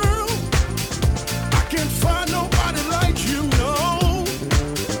world. I can't find nobody like you, no.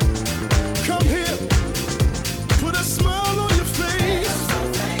 Come here, put a smile on your face.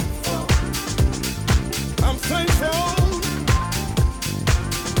 I'm thankful,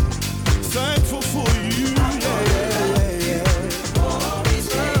 thankful for you. Yeah, yeah, yeah.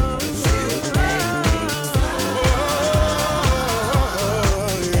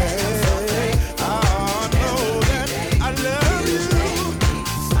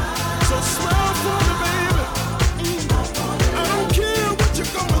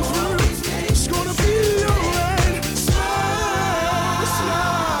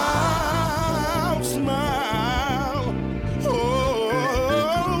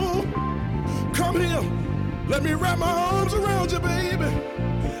 Let me wrap my arms around you, baby.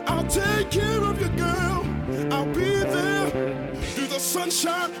 I'll take care of you, girl. I'll be there through the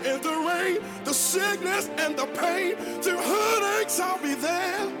sunshine and the rain, the sickness and the pain, through heartaches. I'll be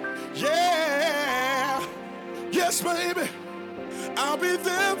there. Yeah, yes, baby. I'll be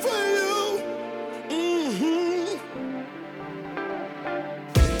there for you. Mm-hmm.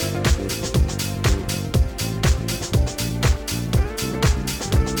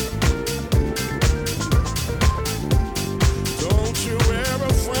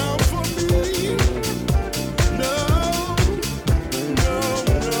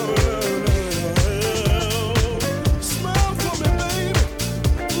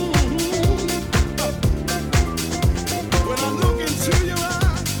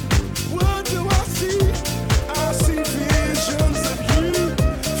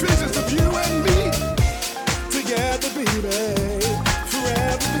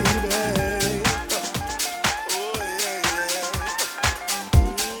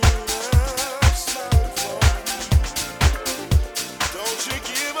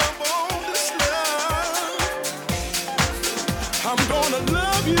 I'm gonna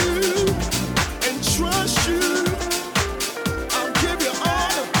love you and trust you. I'll give you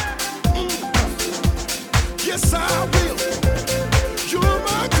honor. Yes, I will. You're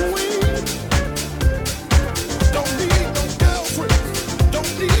my queen. Don't need no girlfriend.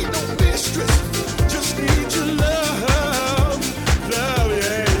 Don't need no mistress. Just need your love. Love,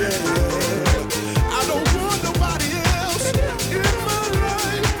 yeah, yeah, yeah. I don't want nobody else in my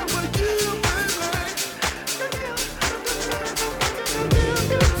life but you, baby.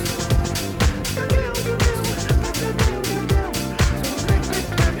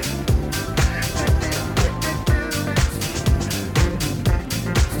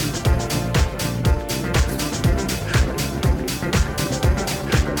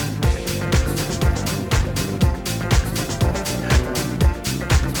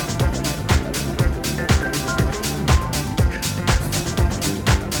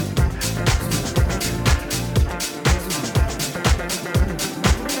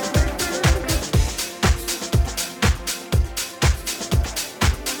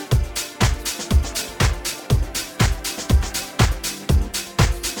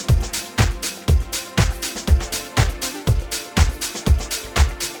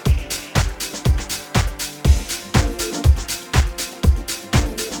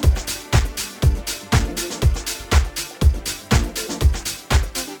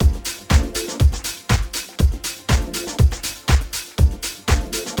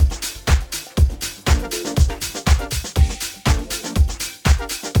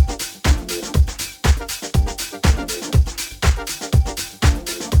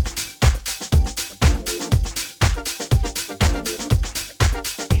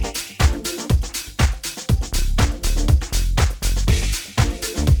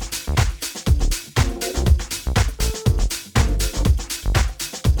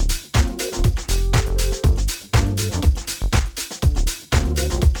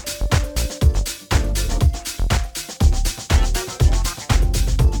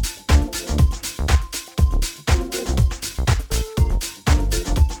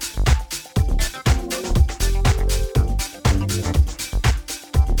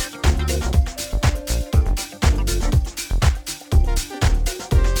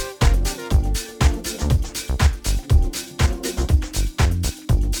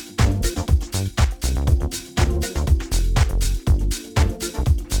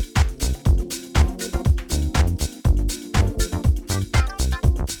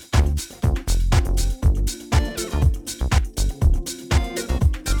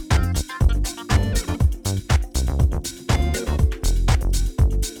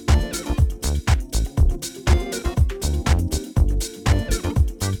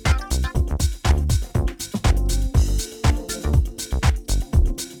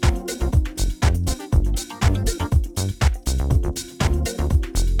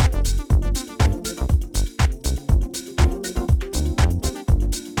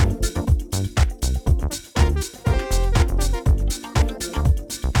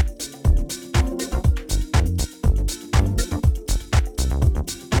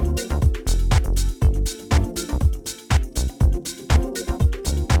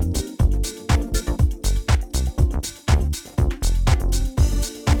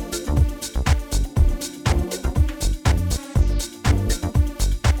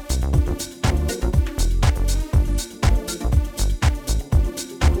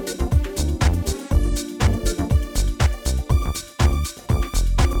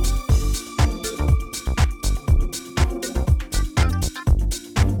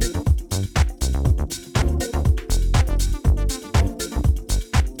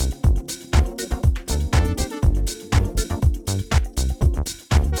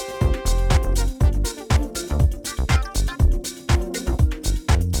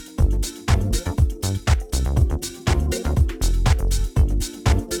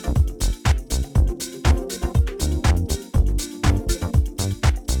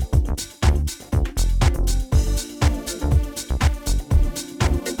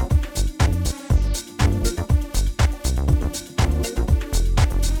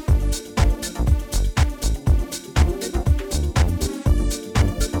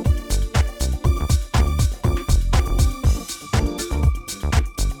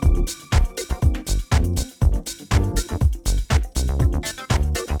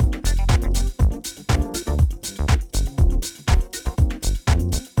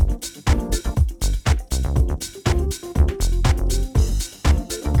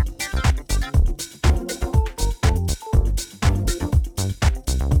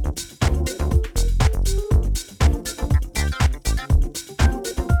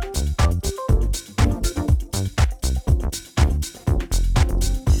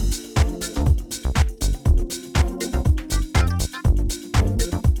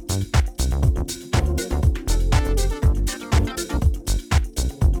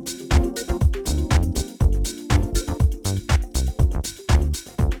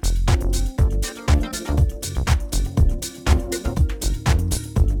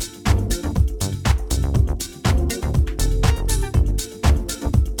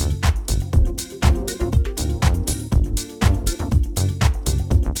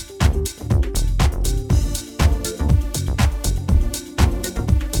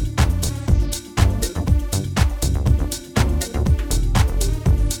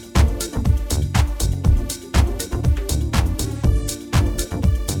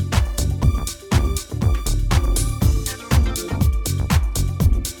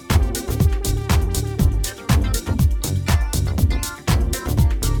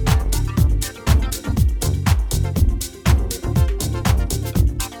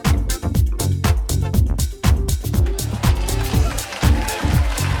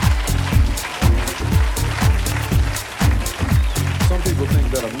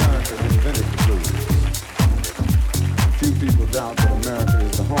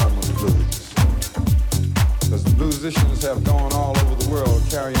 musicians have gone all over the world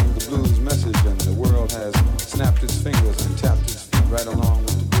carrying the blues message, and the world has snapped its fingers and tapped its feet right along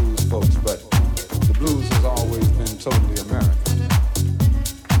with the blues folks, but the blues has always been totally American.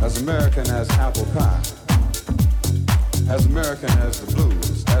 As American as apple pie, as American as the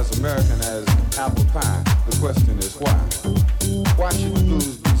blues, as American as apple pie, the question is why? Why should the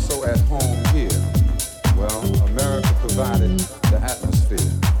blues be so at home here? Well, America provided the atmosphere.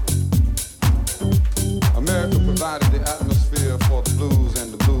 America provided the atmosphere for the blues,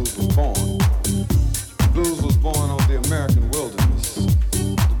 and the blues was born. The blues was born on the American wilderness.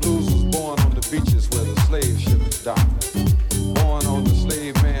 The blues was born on the beaches where the slave ships docked. Born on the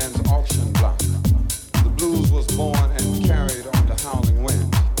slave man's auction block. The blues was born and carried on the howling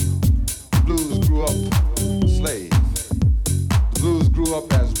wind. The blues grew up slave. The blues grew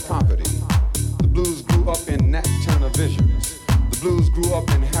up as property. The blues grew up in Nat Turner visions. The blues grew up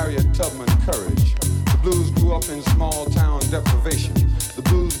in Harriet Tubman courage. The blues grew up in small town deprivation. The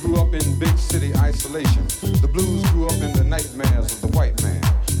blues grew up in big city isolation. The blues grew up in the nightmares of the white man.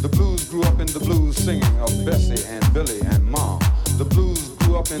 The blues grew up in the blues singing of Bessie and Billy and Mom. The blues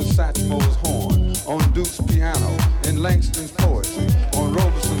grew up in Satchmo's horn, on Duke's piano, in Langston's poetry, on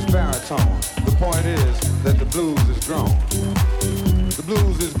Robeson's baritone. The point is that the blues is grown. The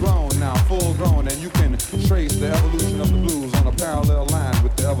blues is grown now, full grown, and you can trace the evolution of the blues on a parallel line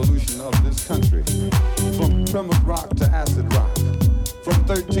with the evolution of this country. From Plymouth Rock to acid rock, from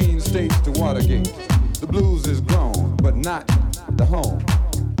 13 states to Watergate. The blues is grown, but not the home.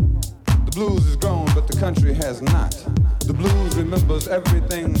 The blues is grown, but the country has not. The blues remembers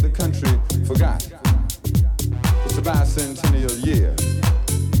everything the country forgot. It's a bicentennial year,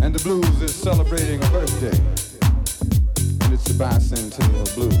 and the blues is celebrating a birthday. And it's the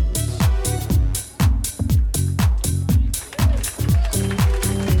bicentennial blues.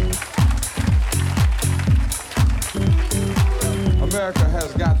 America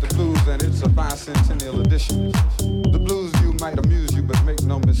has got the blues, and it's a bicentennial edition. The blues you might amuse you, but make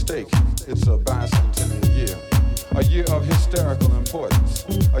no mistake, it's a bicentennial year. A year of hysterical importance.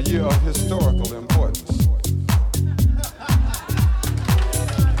 A year of historical importance.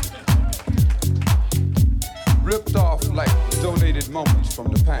 Ripped off like donated moments from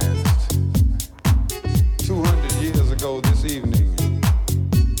the past. 200 years ago this evening.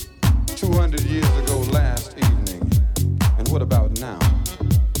 200 years ago last evening. And what about now?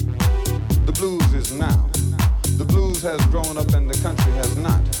 The blues is now. The blues has grown up and the country has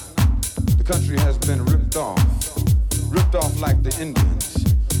not. The country has been ripped off. Ripped off like the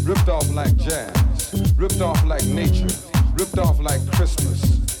Indians. Ripped off like jazz. Ripped off like nature. Ripped off like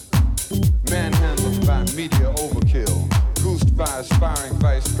Christmas. Manhandled by media overkill. Goosed by aspiring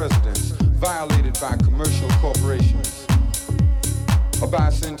vice presidents. Violated by commercial corporations. A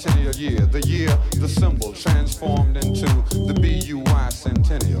bicentennial year. The year, the symbol transformed into the BUY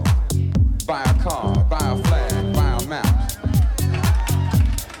centennial. Buy a car, buy a flag, buy a map.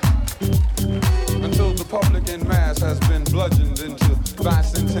 Until the public in mass has been bludgeoned into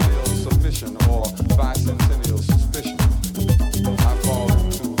bicentennial submission or bicentennial suspicion. I fall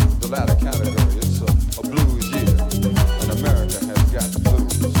into the latter category. It's a blues year, and America has got the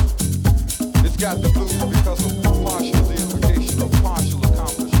blues. It's got the blues because of partial deification of partial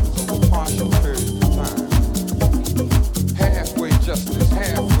accomplishments over partial periods of time. Halfway justice,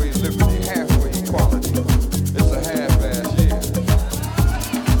 halfway liberty, halfway equality. It's a half-ass year.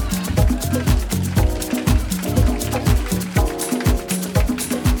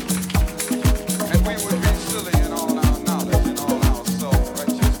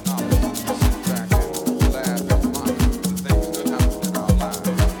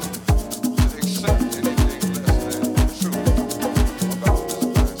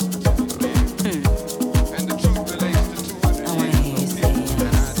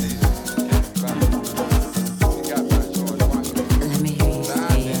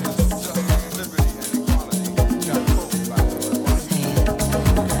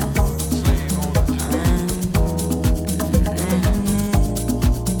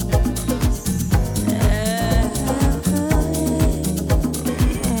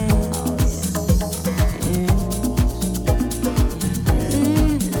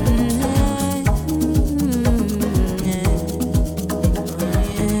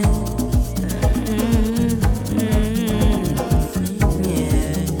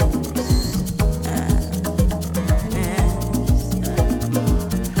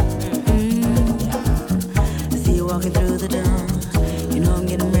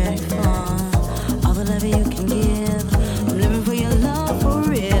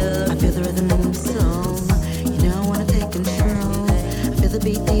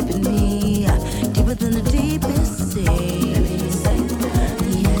 beat deep in me, deeper than the deepest sea.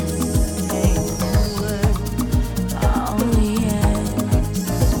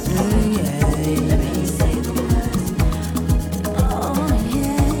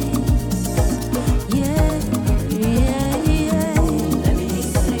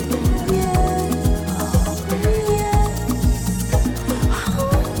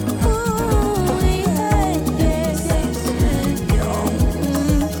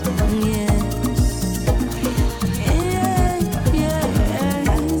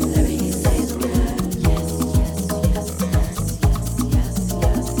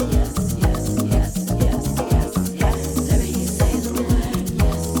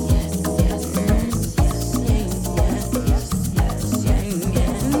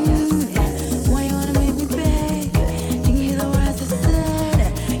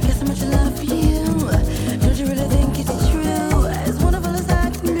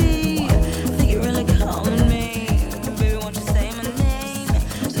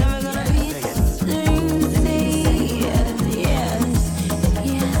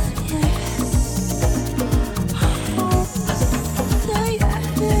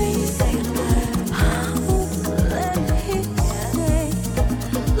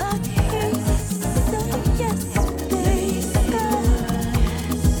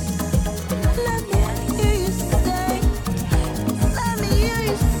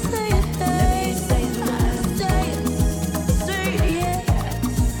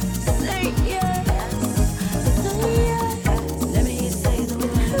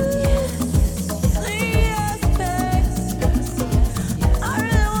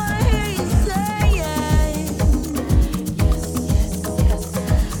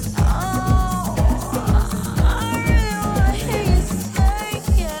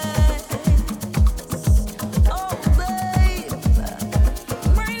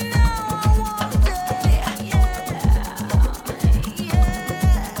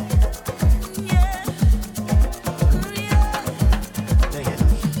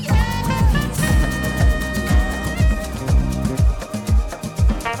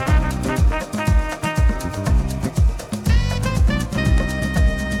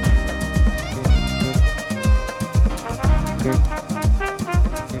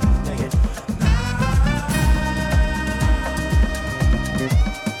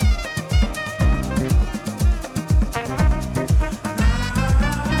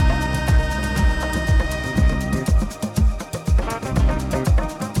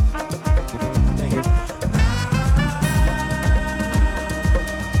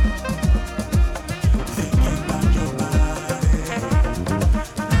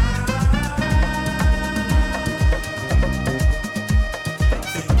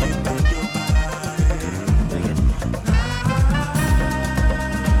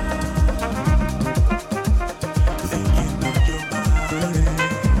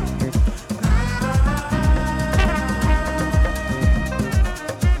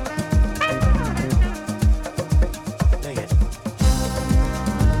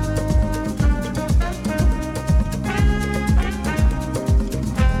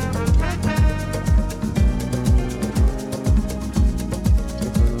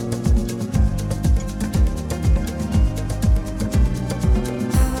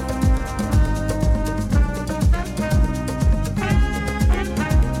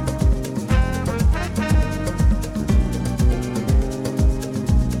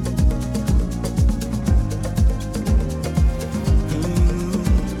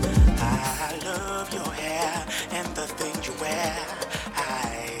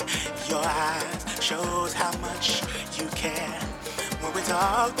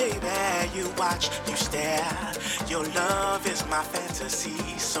 talk, baby, you watch, you stare. Your love is my fantasy,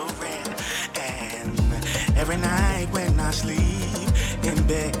 so rare. And every night when I sleep in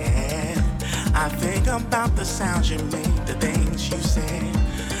bed, I think about the sounds you make, the things you say.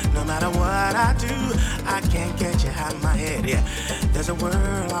 No matter what I do, I can't get you out of my head. Yeah, there's a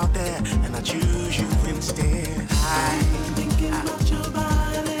world out there, and I choose you instead. I'm thinking about your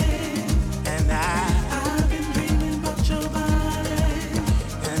body, and I've been dreaming about your body,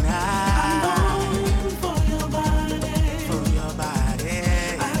 and I'm longing for your body, for your body.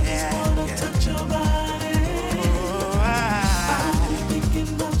 I just wanna touch your body. Oh, I've been thinking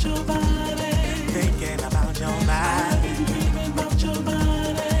about your body, thinking about your body. I've been dreaming about your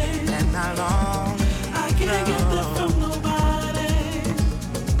body, and I long. I can't get that from nobody.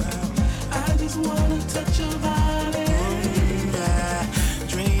 I just wanna touch your body. Yeah.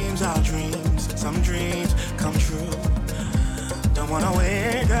 Dreams are dreams, some dreams come true. Don't wanna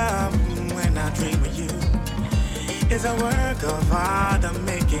wake up when I dream of you. It's a work of art, the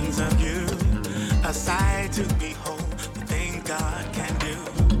makings of you. A sight to behold, the things God can do.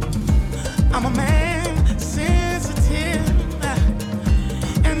 I'm a man sensitive,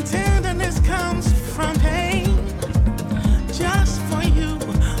 and tenderness comes from pain. Just for you,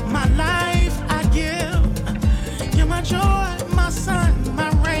 my life I give. You're my joy, my sun, my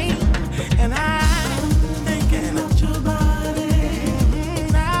rain, and I'm thinking of your body.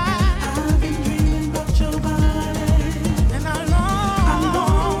 I've been dreaming about your body, and I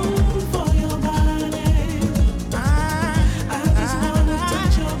long for your body. I just wanna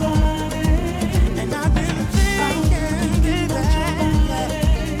touch your body, and I've been thinking about your body.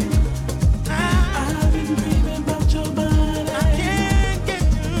 I've been dreaming about your body.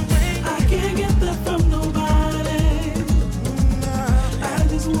 I can't get that from nobody. I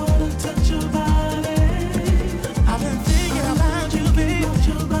just wanna touch your body. I've been thinking about you, baby. About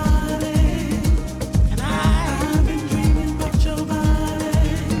your body. And I've been dreaming about your body.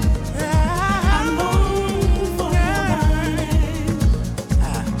 I long for your body.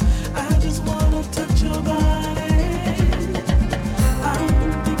 I just wanna touch your body. I've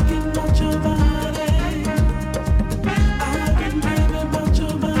been thinking about your body. I've been dreaming about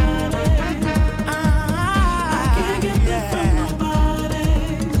your body. I can't get that from nobody.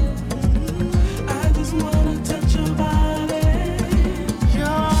 I just wanna touch your body.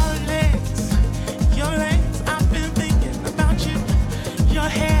 Your legs, I've been thinking about you. Your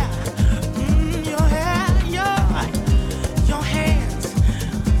hair,